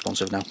lot more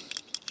responsive now.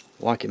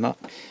 Liking that.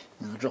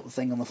 And I'll drop the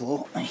thing on the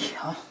floor. There you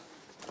go.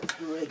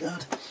 Very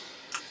good.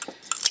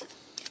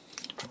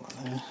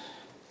 There.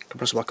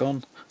 Compressor back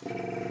on.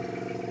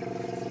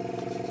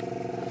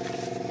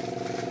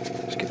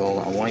 Just give all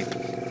that a wipe.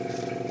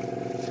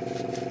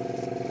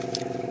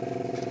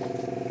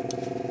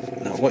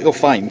 Now what you'll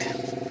find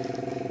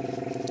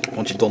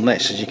once you've done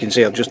this, as you can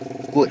see, I've just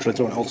literally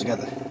thrown it all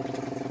together.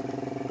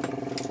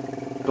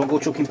 Don't go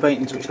chucking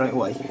paint into it straight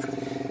away.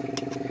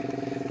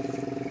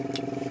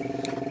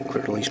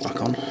 Quick release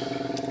back on.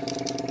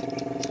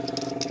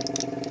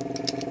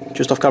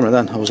 Just off camera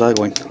then, how was I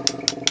going?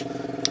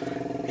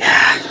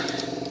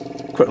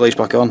 Quick release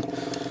back on.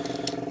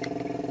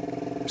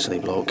 Silly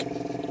bloke.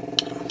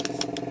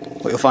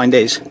 What you'll find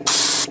is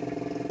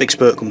big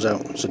spurt comes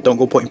out, so don't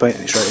go putting paint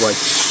in it straight away.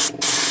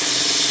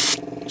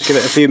 Just give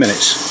it a few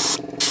minutes,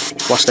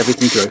 blast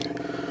everything through,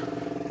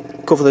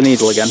 cover the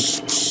needle again,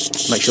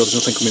 make sure there's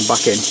nothing coming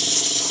back in.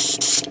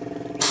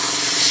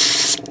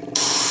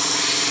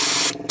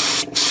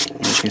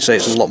 And as you can see,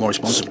 it's a lot more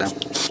responsive now.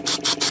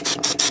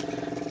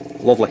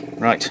 Lovely.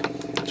 Right,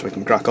 so we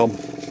can crack on.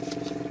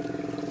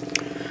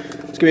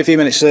 Give me a few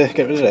minutes to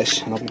get rid of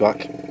this and I'll be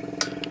back.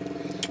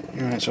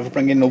 Alright, so if I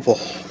bring in up a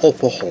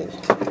hole.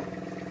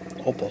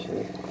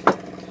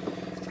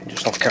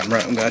 Just off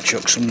camera I'm going to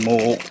chuck some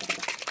more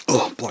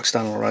Black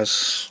Stanley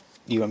Res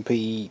UMP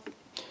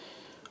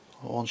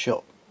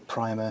one-shot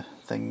primer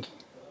thing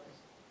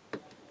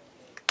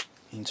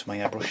into my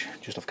airbrush,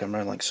 just off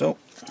camera like so.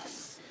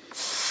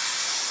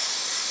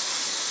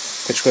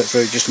 Quick squirt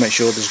through just to make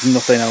sure there's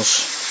nothing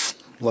else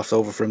left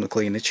over from the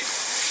cleanage.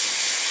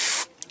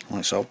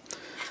 Like so.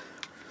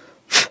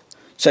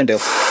 Same deal.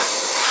 I'm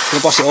going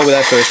to blast it all over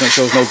there first, make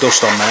sure there's no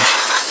dust on there.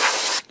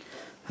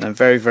 And then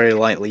very, very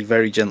lightly,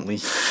 very gently,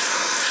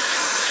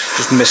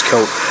 just mist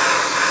coat.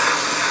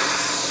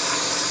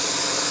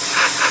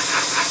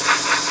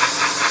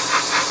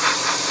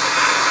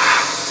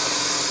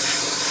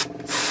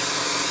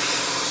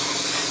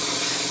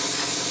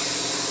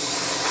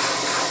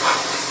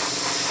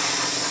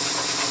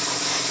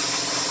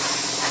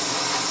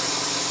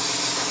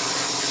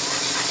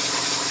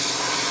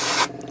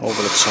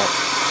 over the top,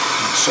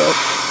 like so.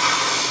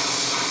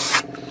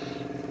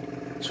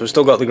 So we've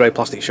still got the grey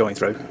plastic showing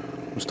through.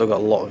 We've still got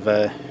a lot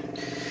of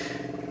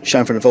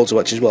shine from the photo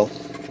etch as well.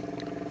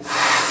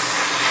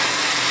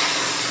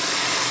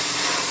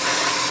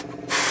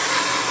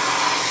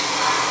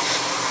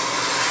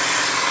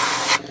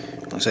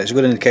 Like I say, it's a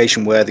good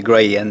indication where the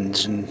grey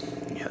ends, and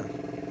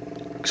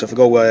because if I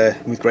go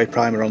with grey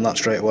primer on that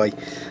straight away,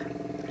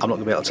 I'm not going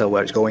to be able to tell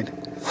where it's going,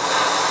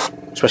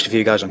 especially for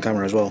you guys on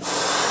camera as well.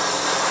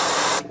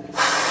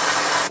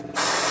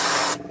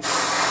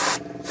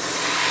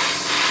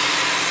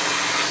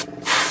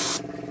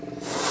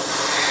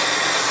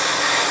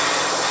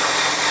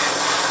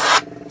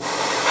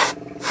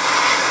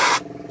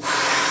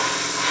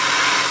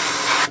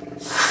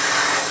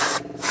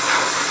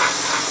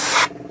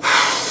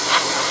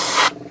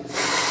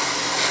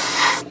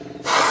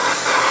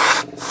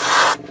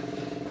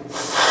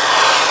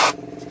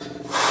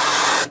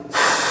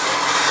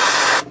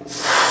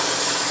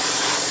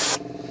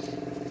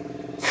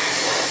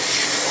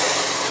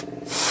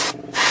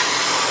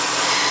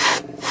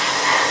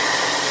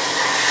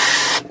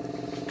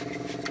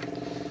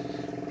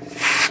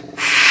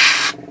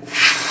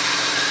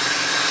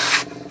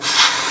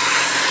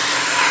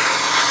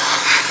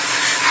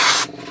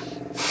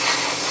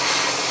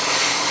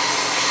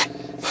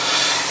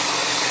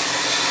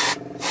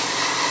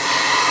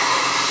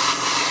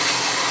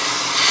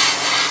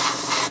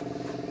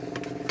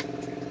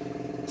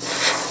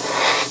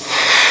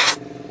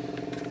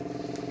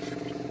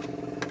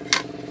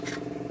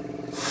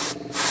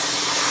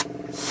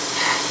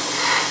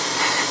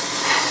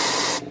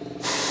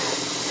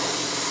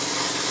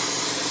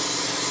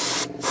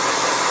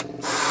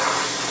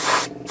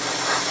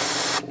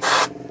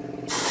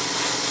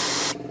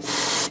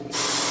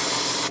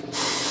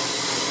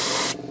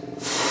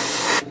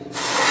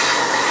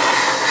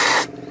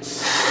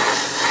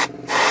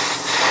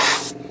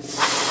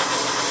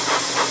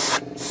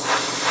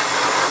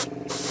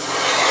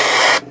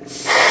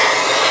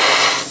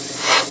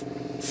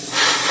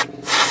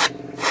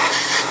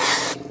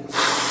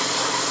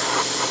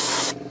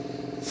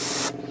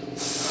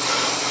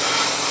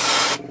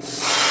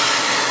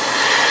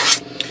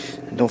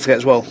 Don't forget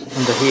as well,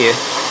 under here,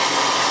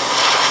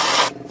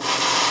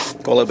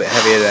 got a little bit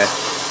heavier there.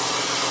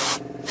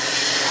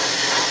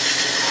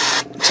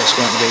 So that's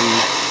going to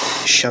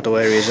be shadow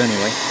areas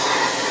anyway.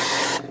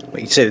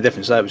 But you can see the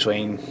difference there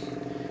between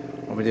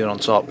what we're doing on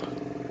top.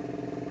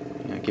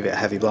 Give it a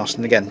heavy blast,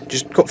 and again,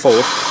 just cut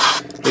forward,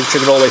 leave the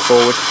trigger all the way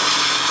forward,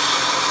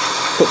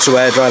 cut to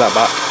air, dry that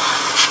back.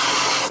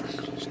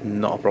 It's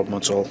not a problem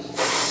at all. And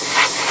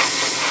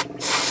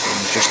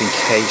just in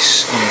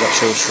case any of that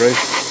shows through.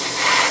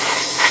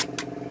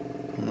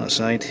 On that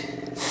side,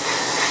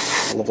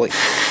 lovely.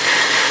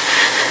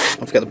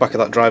 Don't forget the back of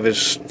that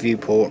driver's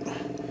viewport,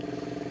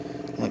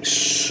 like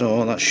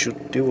so. That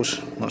should do us.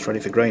 That's ready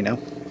for grey now.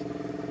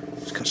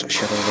 Just cast that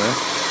shadow there.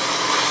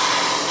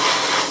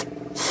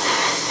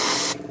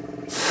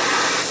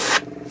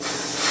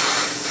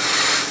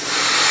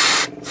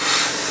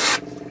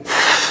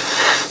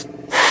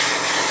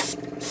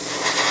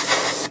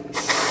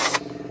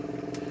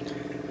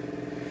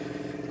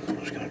 I'm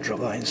just going to drop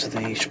that into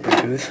the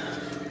spray booth.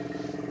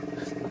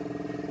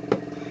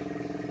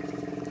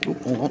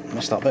 Oh, hold on,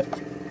 missed that bit.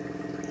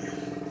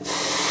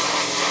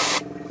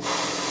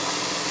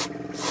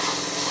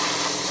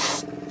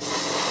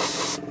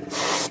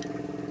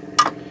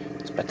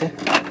 It's better.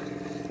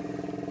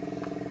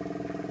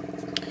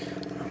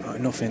 I've got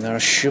enough in there, I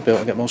should be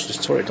able to get most of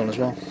this turret done as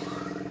well.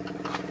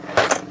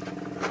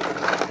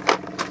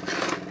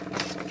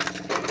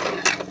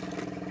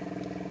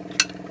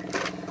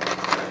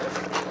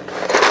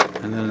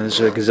 And then there's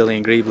a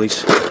gazillion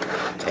greeblies.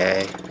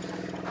 Yay.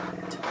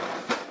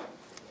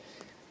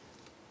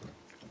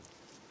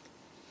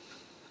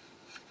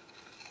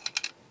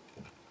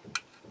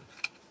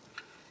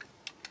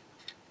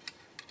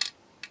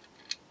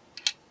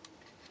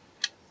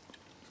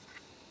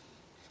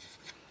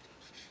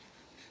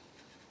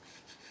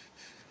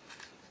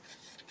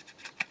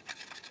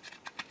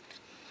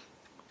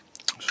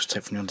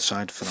 Take from the other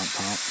side for that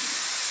part.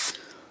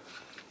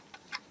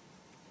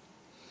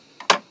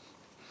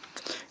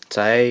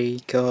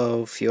 Take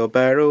off your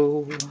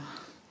barrel.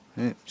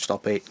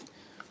 Stop it.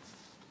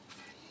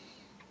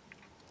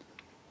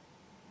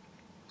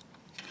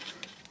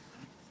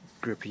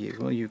 Grip you.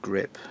 Will you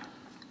grip?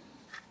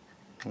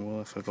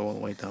 Well, if I go all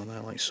the way down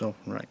there like so.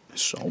 Right,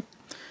 so.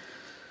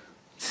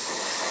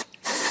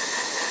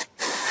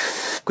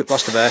 Quick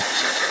blast of air.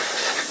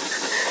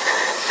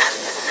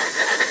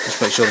 Just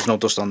make sure there's no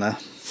dust on there.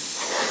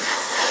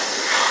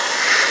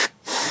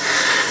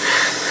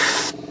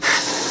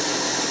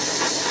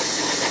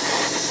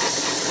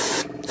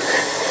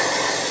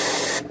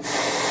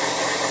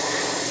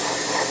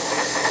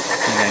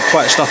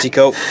 Quite a snotty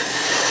coat.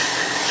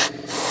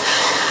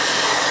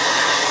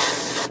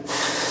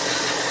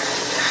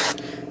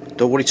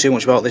 Don't worry too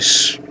much about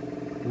this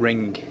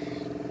ring,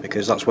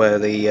 because that's where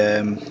the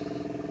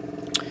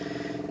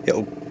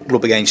it'll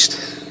rub against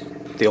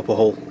the upper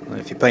hull,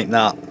 and if you paint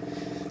that,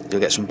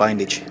 you'll get some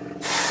bindage.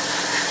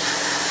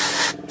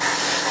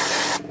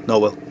 No,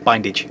 well,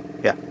 bindage.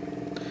 Yeah.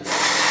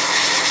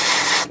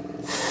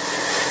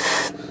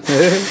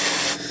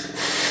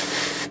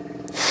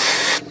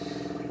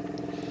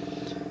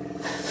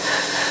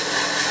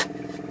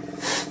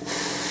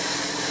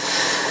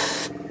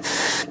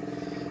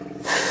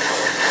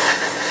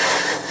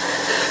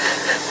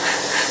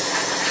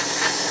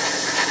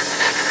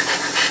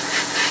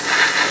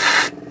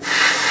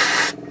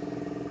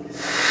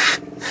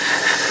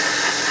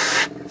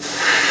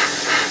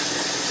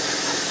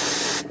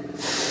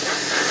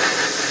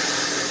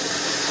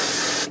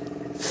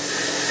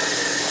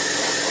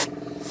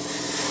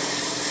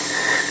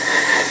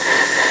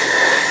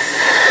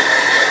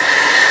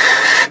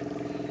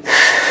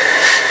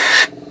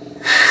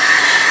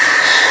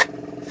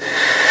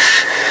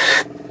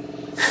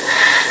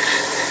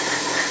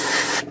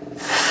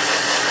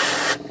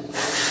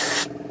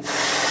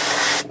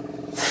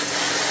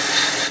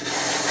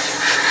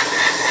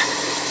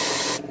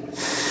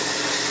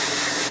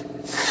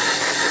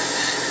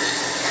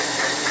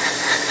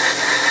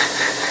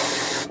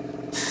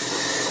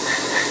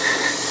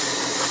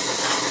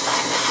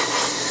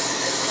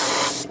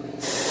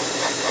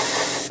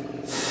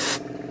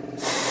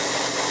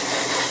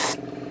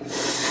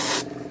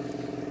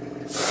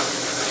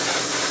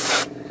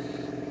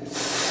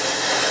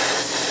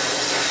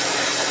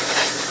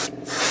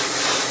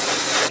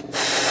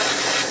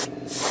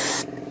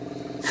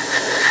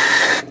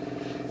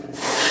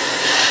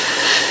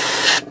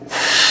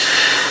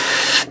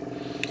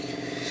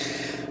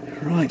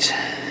 Right, I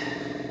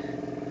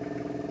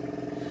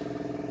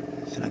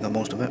think I got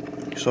most of it.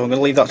 So I'm going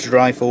to leave that to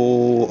dry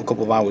for a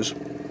couple of hours.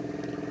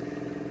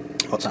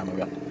 What time have we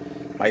got?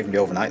 Might even be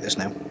overnight this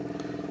now.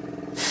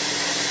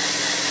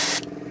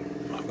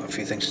 I've got a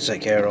few things to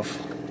take care of.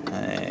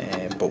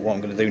 But what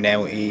I'm going to do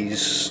now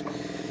is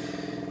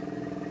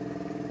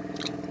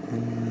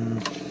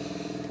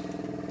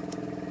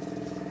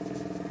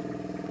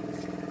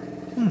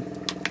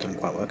doesn't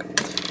quite work.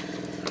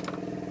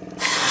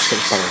 Stick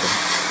the power down.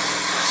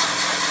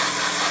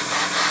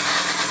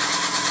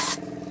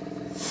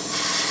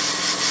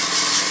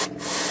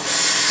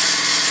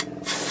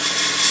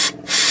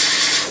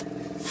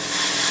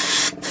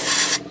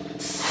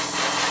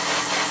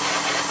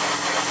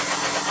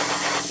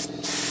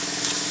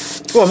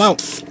 Oh, I'm out.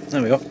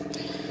 There we go.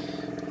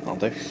 That'll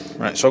do.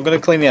 Right, so I'm going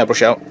to clean the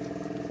airbrush out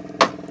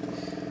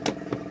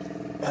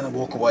and then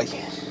walk away.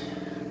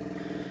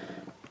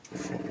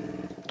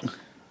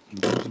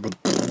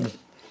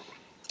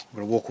 I'm going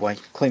to walk away,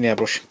 clean the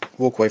airbrush,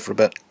 walk away for a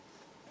bit.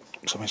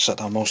 So I sat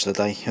down most of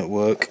the day at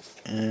work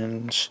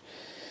and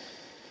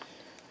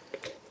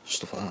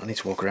stuff like that. I need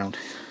to walk around.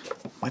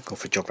 Might go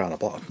for a jog around the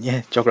block.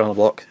 Yeah, jog around the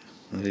block.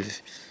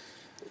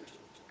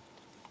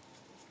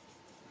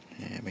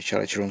 Yeah, my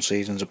charity run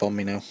season's upon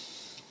me now.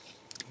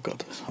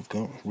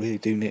 Really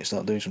do need to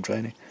start doing some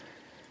training.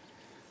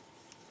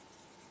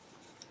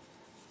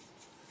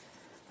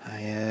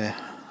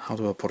 How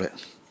do I put it?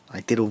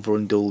 I did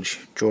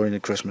overindulge during the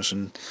Christmas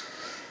and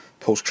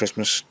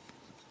post-Christmas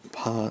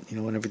part, you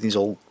know, when everything's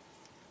all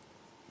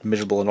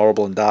miserable and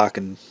horrible and dark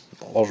and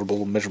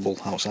horrible and miserable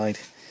outside.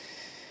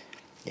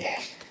 Yeah,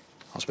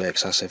 that's a bit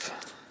excessive.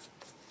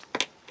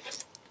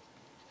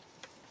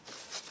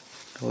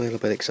 A little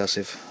bit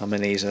excessive. I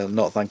mean, he's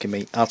not thanking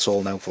me at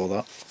all now for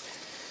that.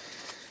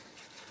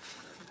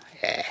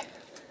 Yeah.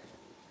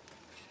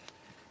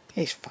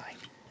 He's fine.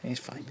 He's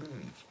fine.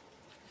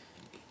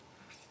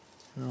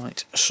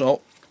 Right,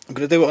 so I'm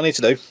going to do what I need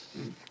to do.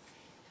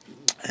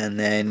 And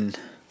then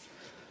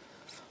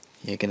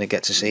you're going to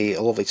get to see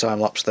a lovely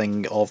time-lapse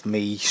thing of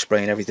me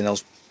spraying everything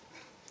else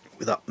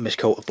with that mist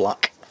coat of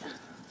black.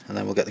 And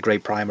then we'll get the grey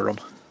primer on.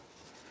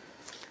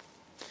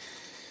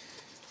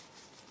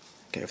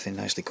 Get everything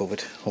nicely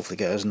covered, hopefully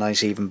get us a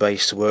nice even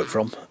base to work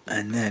from,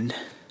 and then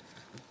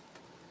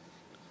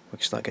we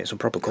can start getting some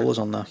proper colours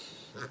on there.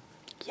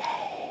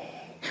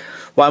 Yay!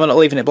 Why am I not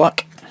leaving it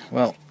black?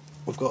 Well,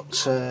 we've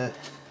got a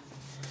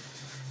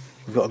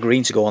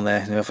green to go on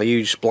there. Now, if I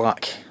use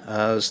black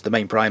as the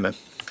main primer,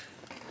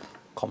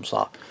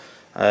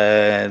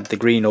 the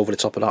green over the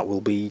top of that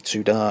will be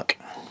too dark,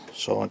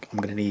 so I'm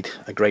going to need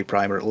a grey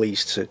primer at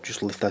least to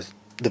just lift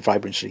the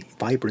vibrancy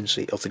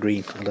of the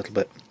green a little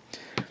bit.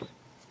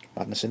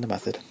 Madness in the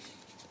method.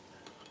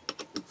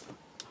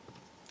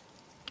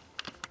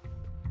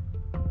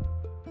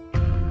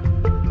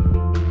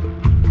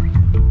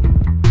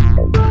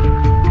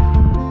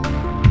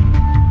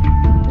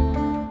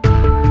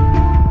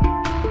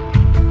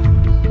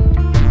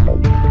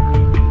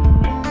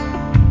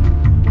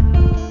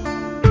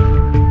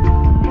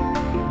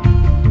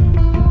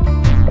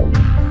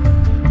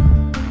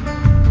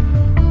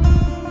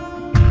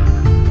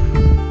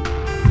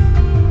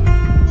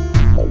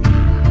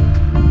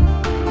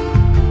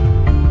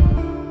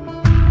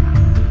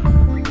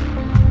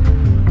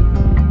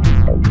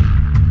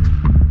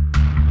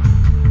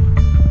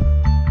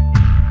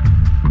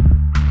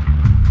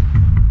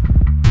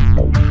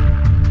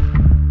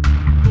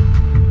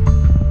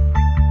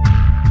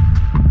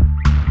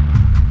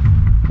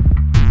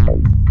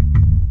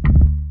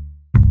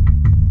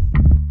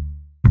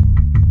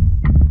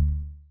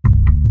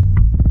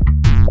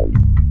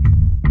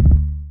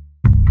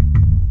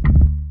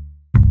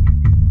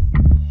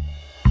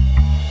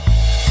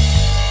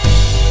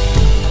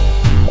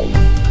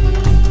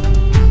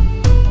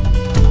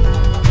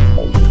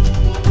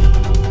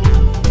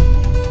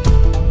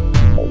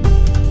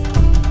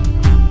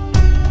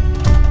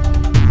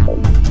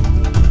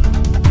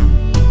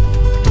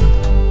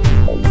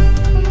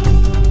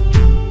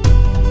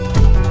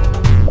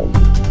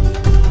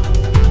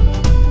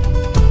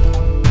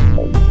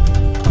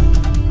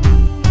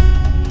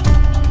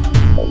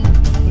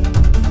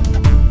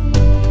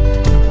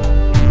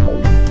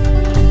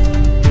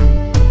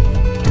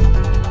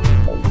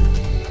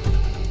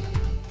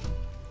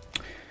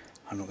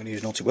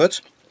 dirty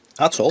words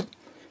at all,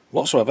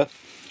 whatsoever,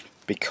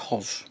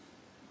 because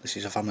this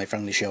is a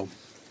family-friendly show.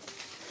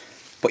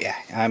 But yeah,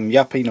 I'm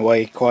yapping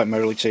away quite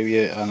merrily to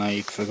you, and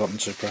I've forgotten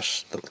to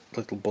press the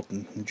little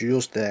button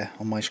just there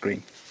on my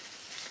screen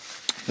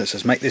that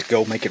says make this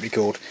go, make it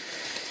record.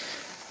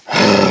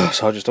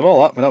 So I just done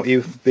all that without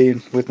you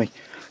being with me.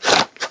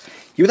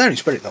 You were there in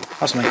spirit though,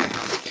 that's amazing.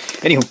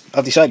 Anywho,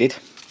 I've decided,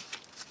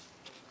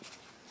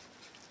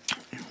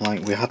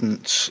 like, we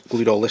hadn't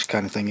glued all this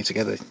kind of thing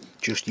together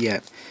just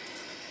yet.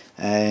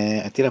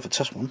 I did have a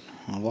test one,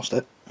 I lost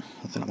it.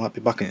 I think it might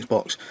be back in its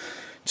box.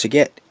 To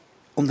get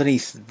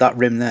underneath that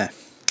rim there,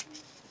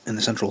 in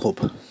the central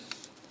hub,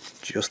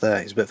 just there,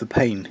 it's a bit of a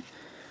pain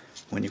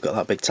when you've got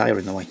that big tyre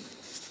in the way.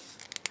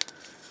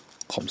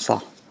 Comme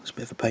ça, it's a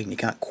bit of a pain, you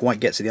can't quite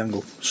get to the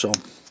angle, so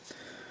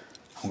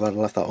I'm glad I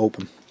left that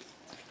open.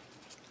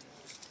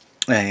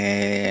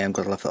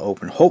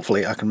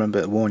 Hopefully I can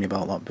remember to warn you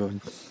about that, but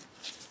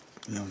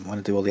you know, when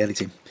I do all the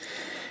editing.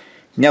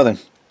 Now then,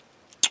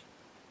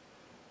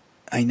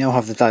 I now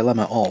have the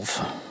dilemma of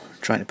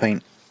trying to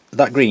paint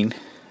that green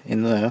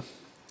in there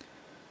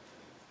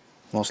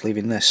whilst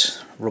leaving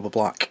this rubber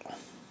black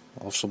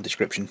of some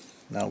description.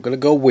 Now I'm going to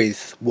go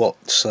with what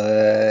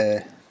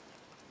the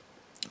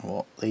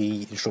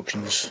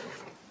instructions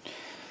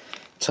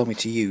tell me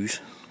to use,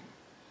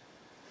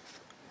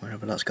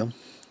 wherever that's gone.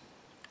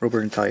 Rubber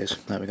and tyres,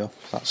 there we go.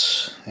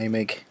 That's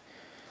AMIG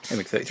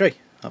 33.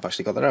 I've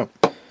actually got that out.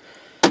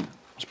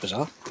 That's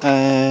bizarre.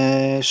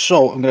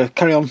 So I'm going to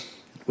carry on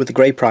with the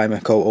grey primer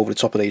coat over the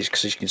top of these,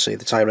 because as you can see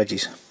the tyre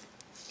edges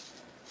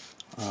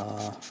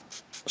are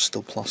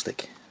still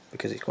plastic,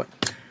 because it's quite...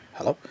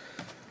 Hello?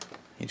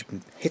 You've just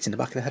been hit in the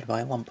back of the head by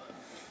a lamp.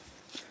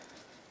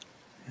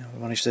 We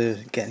managed to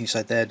get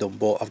inside there done,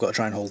 but I've got to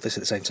try and hold this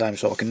at the same time,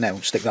 so I can now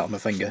stick that on my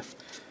finger,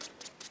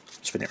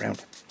 spin it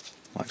around,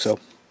 like so.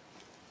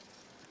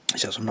 It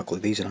says I'm not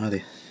glued these in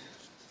either.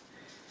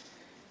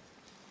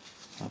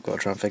 I've got to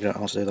try and figure out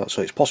how to do that,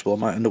 so it's possible I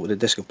might end up with a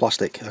disc of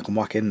plastic I can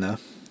whack in there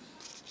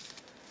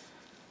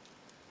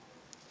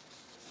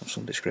of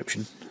some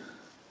description,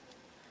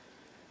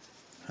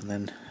 and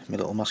then my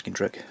little masking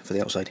trick for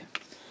the outside,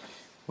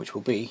 which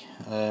will be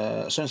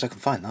as soon as I can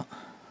find that.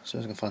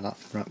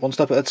 Right, one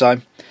step at a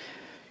time,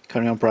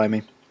 carry on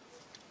priming.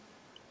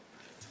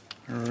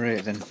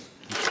 Right then,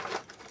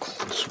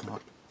 clean some of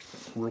that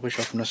rubbish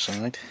off from this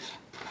side.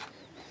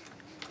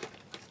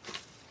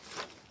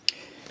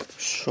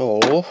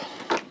 So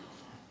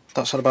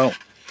that's at about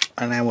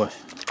an hour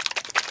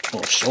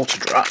or so to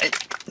dry.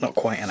 Not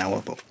quite an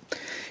hour, but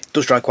it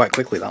does dry quite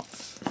quickly, that.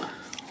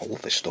 I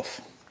love this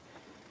stuff.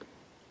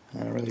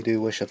 I really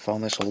do wish I'd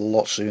found this a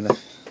lot sooner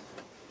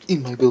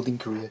in my building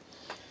career.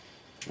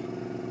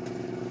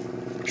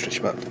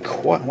 Stretched back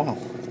quite a while.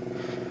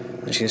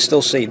 As you can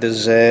still see,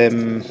 there's a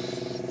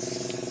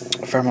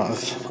fair amount of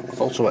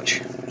photo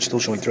etch still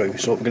showing through.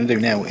 So what we're going to do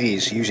now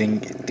is using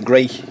the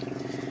grey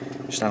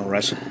style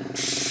res.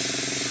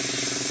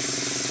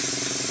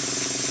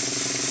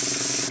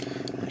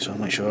 So I'll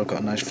make sure I've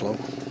got a nice flow. I'm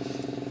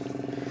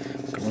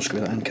going to unscrew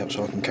that end cap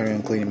so I can carry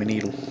on cleaning my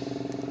needle.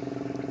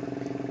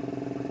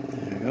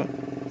 There we go.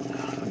 I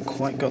haven't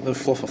quite got the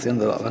fluff off the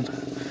end of that then.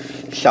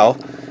 So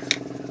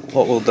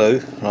what we'll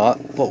do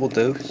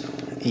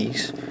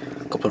is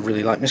a couple of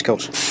really light mist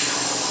coats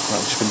that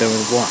I've just been doing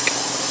with black.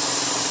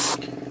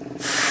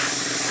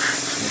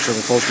 So make sure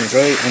the flow's coming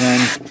through, and then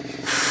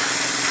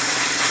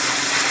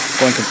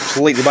going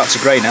completely back to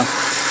grey now.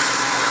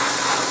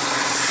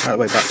 Right the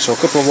way back. So a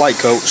couple of light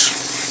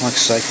coats, like I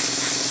say.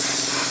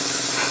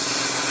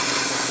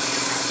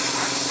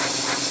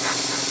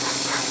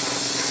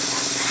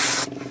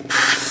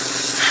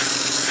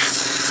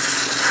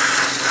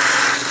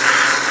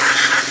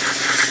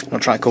 I'll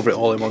try and cover it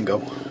all in one go.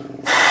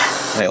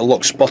 And it'll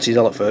look spotty as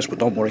hell at first, but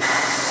don't worry.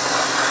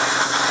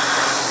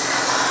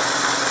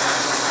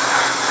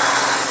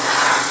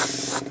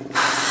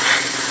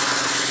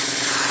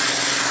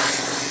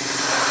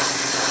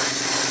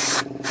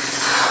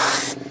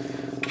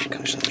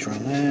 Catch that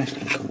around there,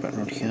 and come back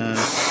around here.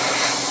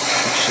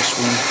 Catch this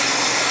one.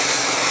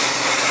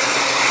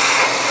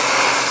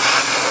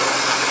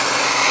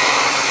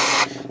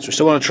 So we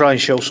still want to try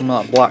and show some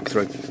of that black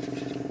through.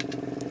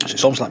 So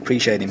it's almost like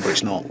pre-shading, but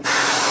it's not.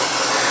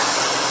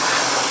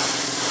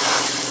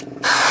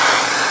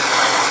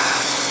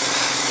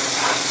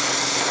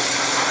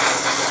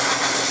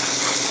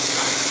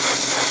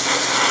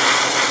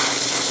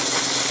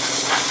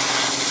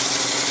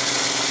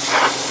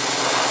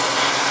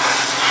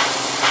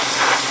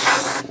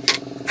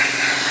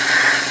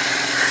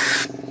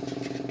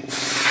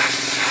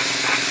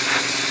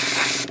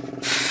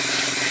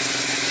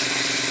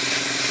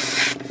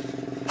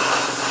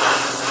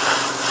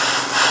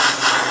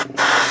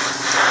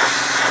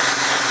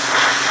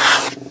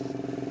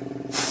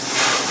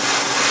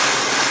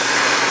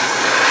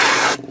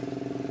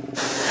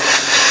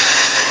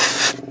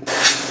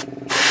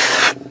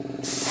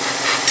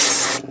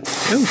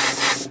 Ooh,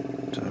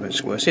 it's a bit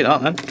squishy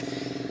that then.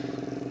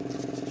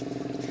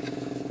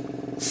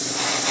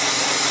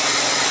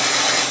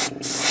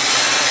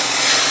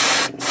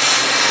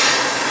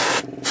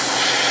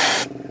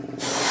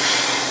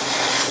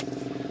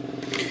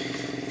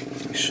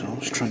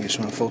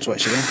 photo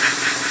etch again.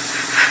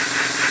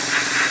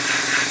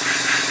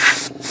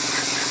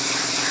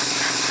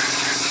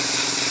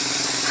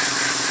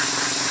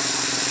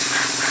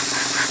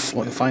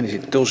 What you'll find is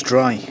it does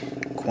dry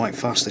quite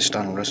fast, this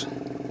style res.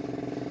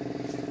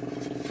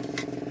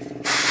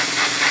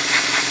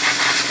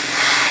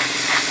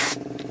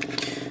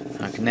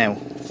 I can now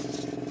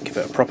give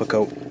it a proper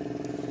coat.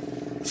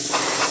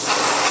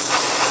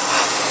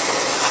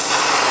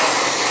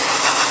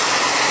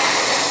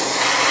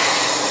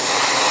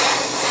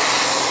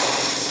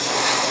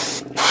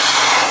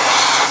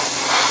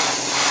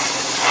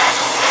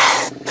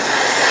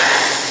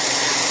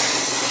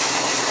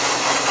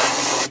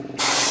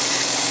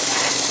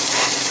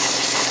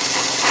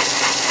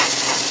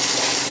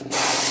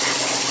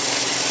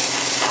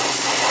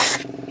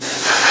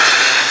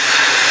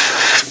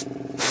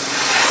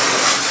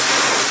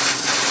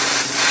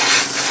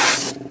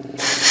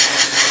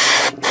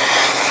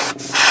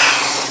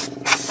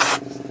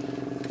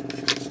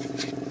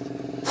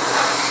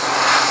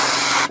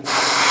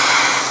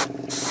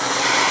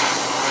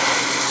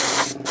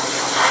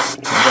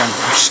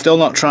 Still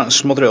not trying to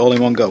smother it all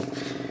in one go.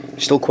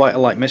 Still quite a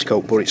light mist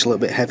coat, but it's a little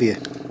bit heavier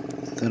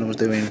than I was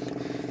doing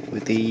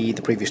with the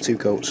previous two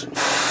coats. You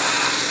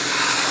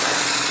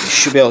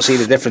should be able to see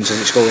the difference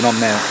as it's going on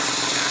now.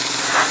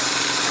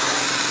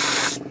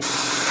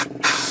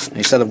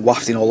 Instead of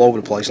wafting all over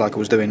the place like I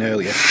was doing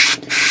earlier,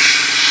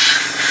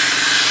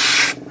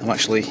 I'm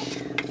actually... Let's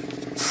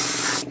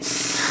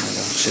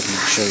see if I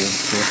can show you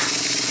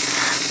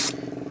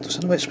here. Does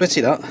sound a bit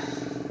spitty, that.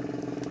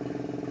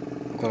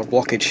 I've got a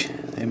blockage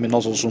in my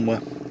nozzle somewhere,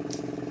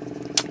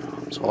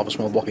 so I'll have a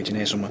small blockage in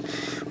here somewhere.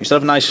 Instead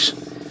of a nice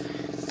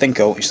thin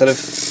coat, instead of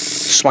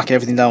smacking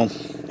everything down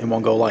in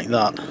one go like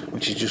that,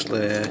 which is just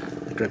a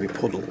great big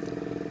puddle,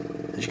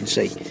 as you can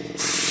see,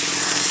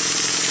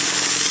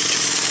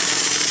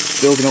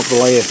 building up the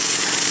layer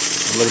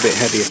a little bit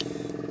heavier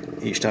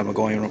each time we're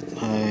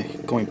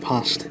going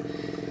past.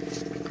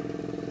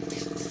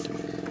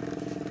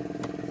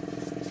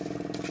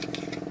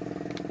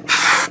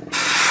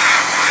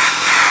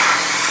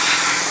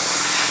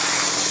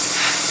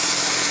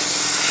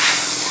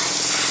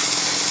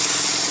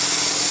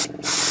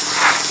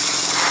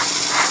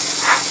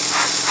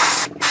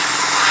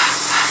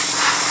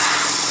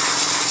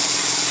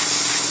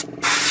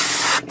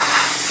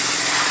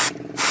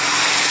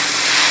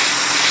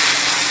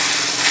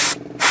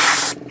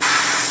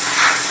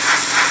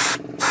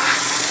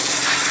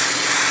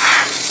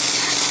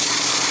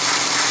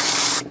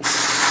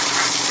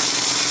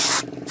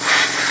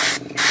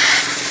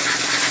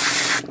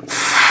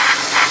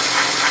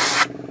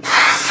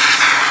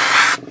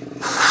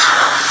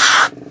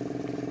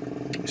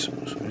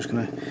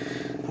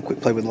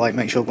 Play with the light,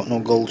 make sure I've got no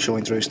gold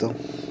showing through still.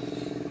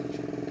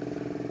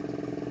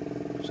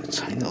 There's a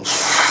tiny little bit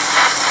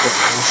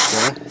of rust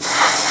there.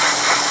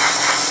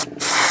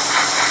 It's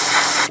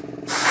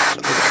a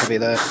little bit heavy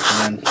there,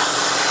 and then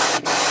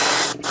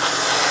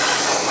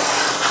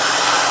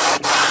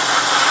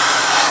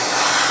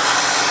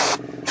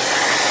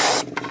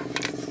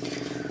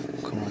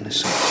come on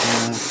this side here.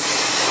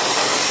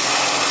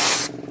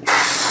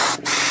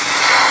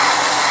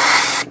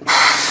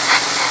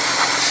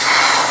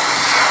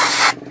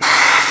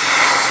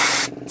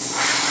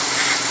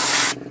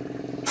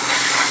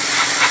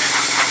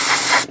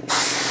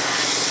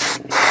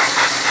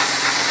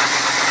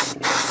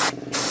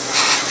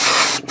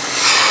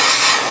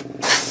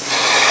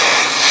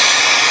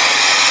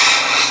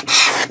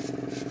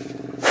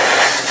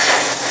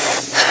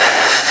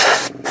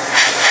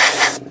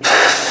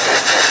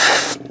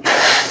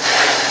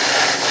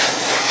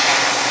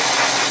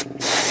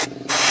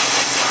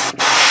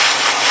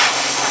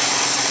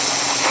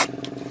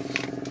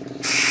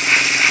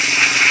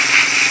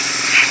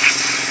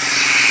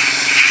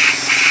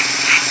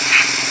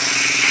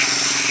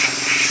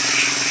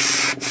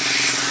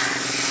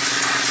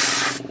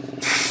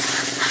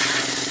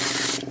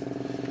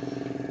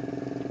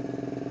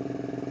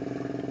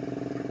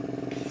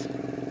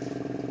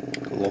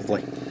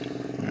 Lovely.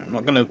 I'm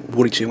not going to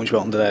worry too much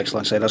about them today, because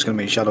like I say, that's going to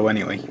be in shadow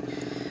anyway.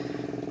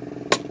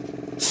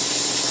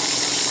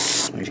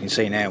 As you can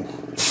see now,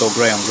 it's all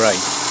grey on grey.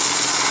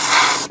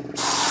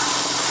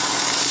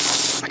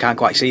 I can't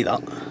quite see that.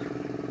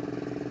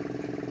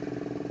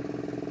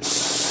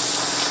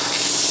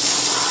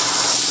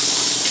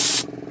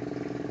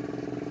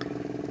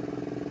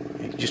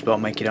 You can just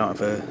about make it out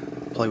of a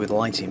play with the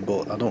lighting,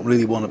 but I don't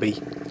really want to be,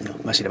 you know,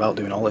 messing about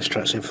doing all this,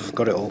 trying to see if I've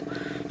got it all.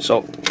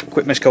 So,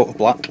 quick mist coat of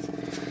black.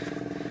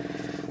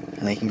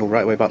 And then you can go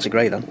right away back to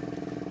grey then.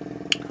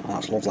 Oh,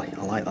 that's lovely,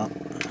 I like that.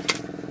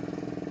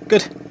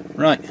 Good,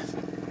 right,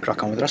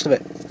 crack on with the rest of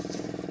it.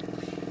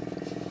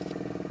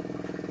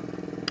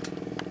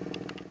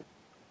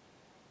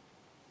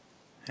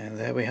 And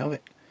there we have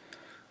it.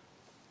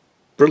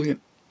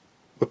 Brilliant.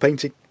 We're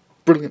painting.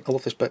 Brilliant, I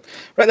love this bit.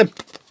 Right then,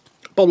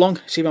 bob along,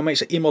 see my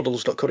mates at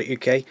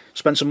emodels.co.uk,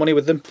 spend some money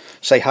with them,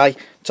 say hi,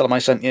 tell them I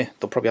sent you,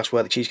 they'll probably ask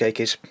where the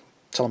cheesecake is,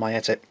 tell them I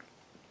ate it.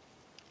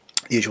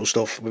 usual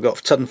stuff. We've got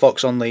Ted and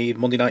Fox on the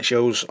Monday night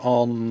shows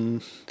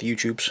on the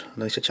YouTubes,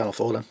 and they said Channel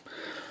 4 then.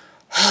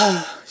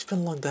 It's been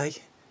a long day.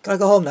 Can I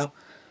go home now?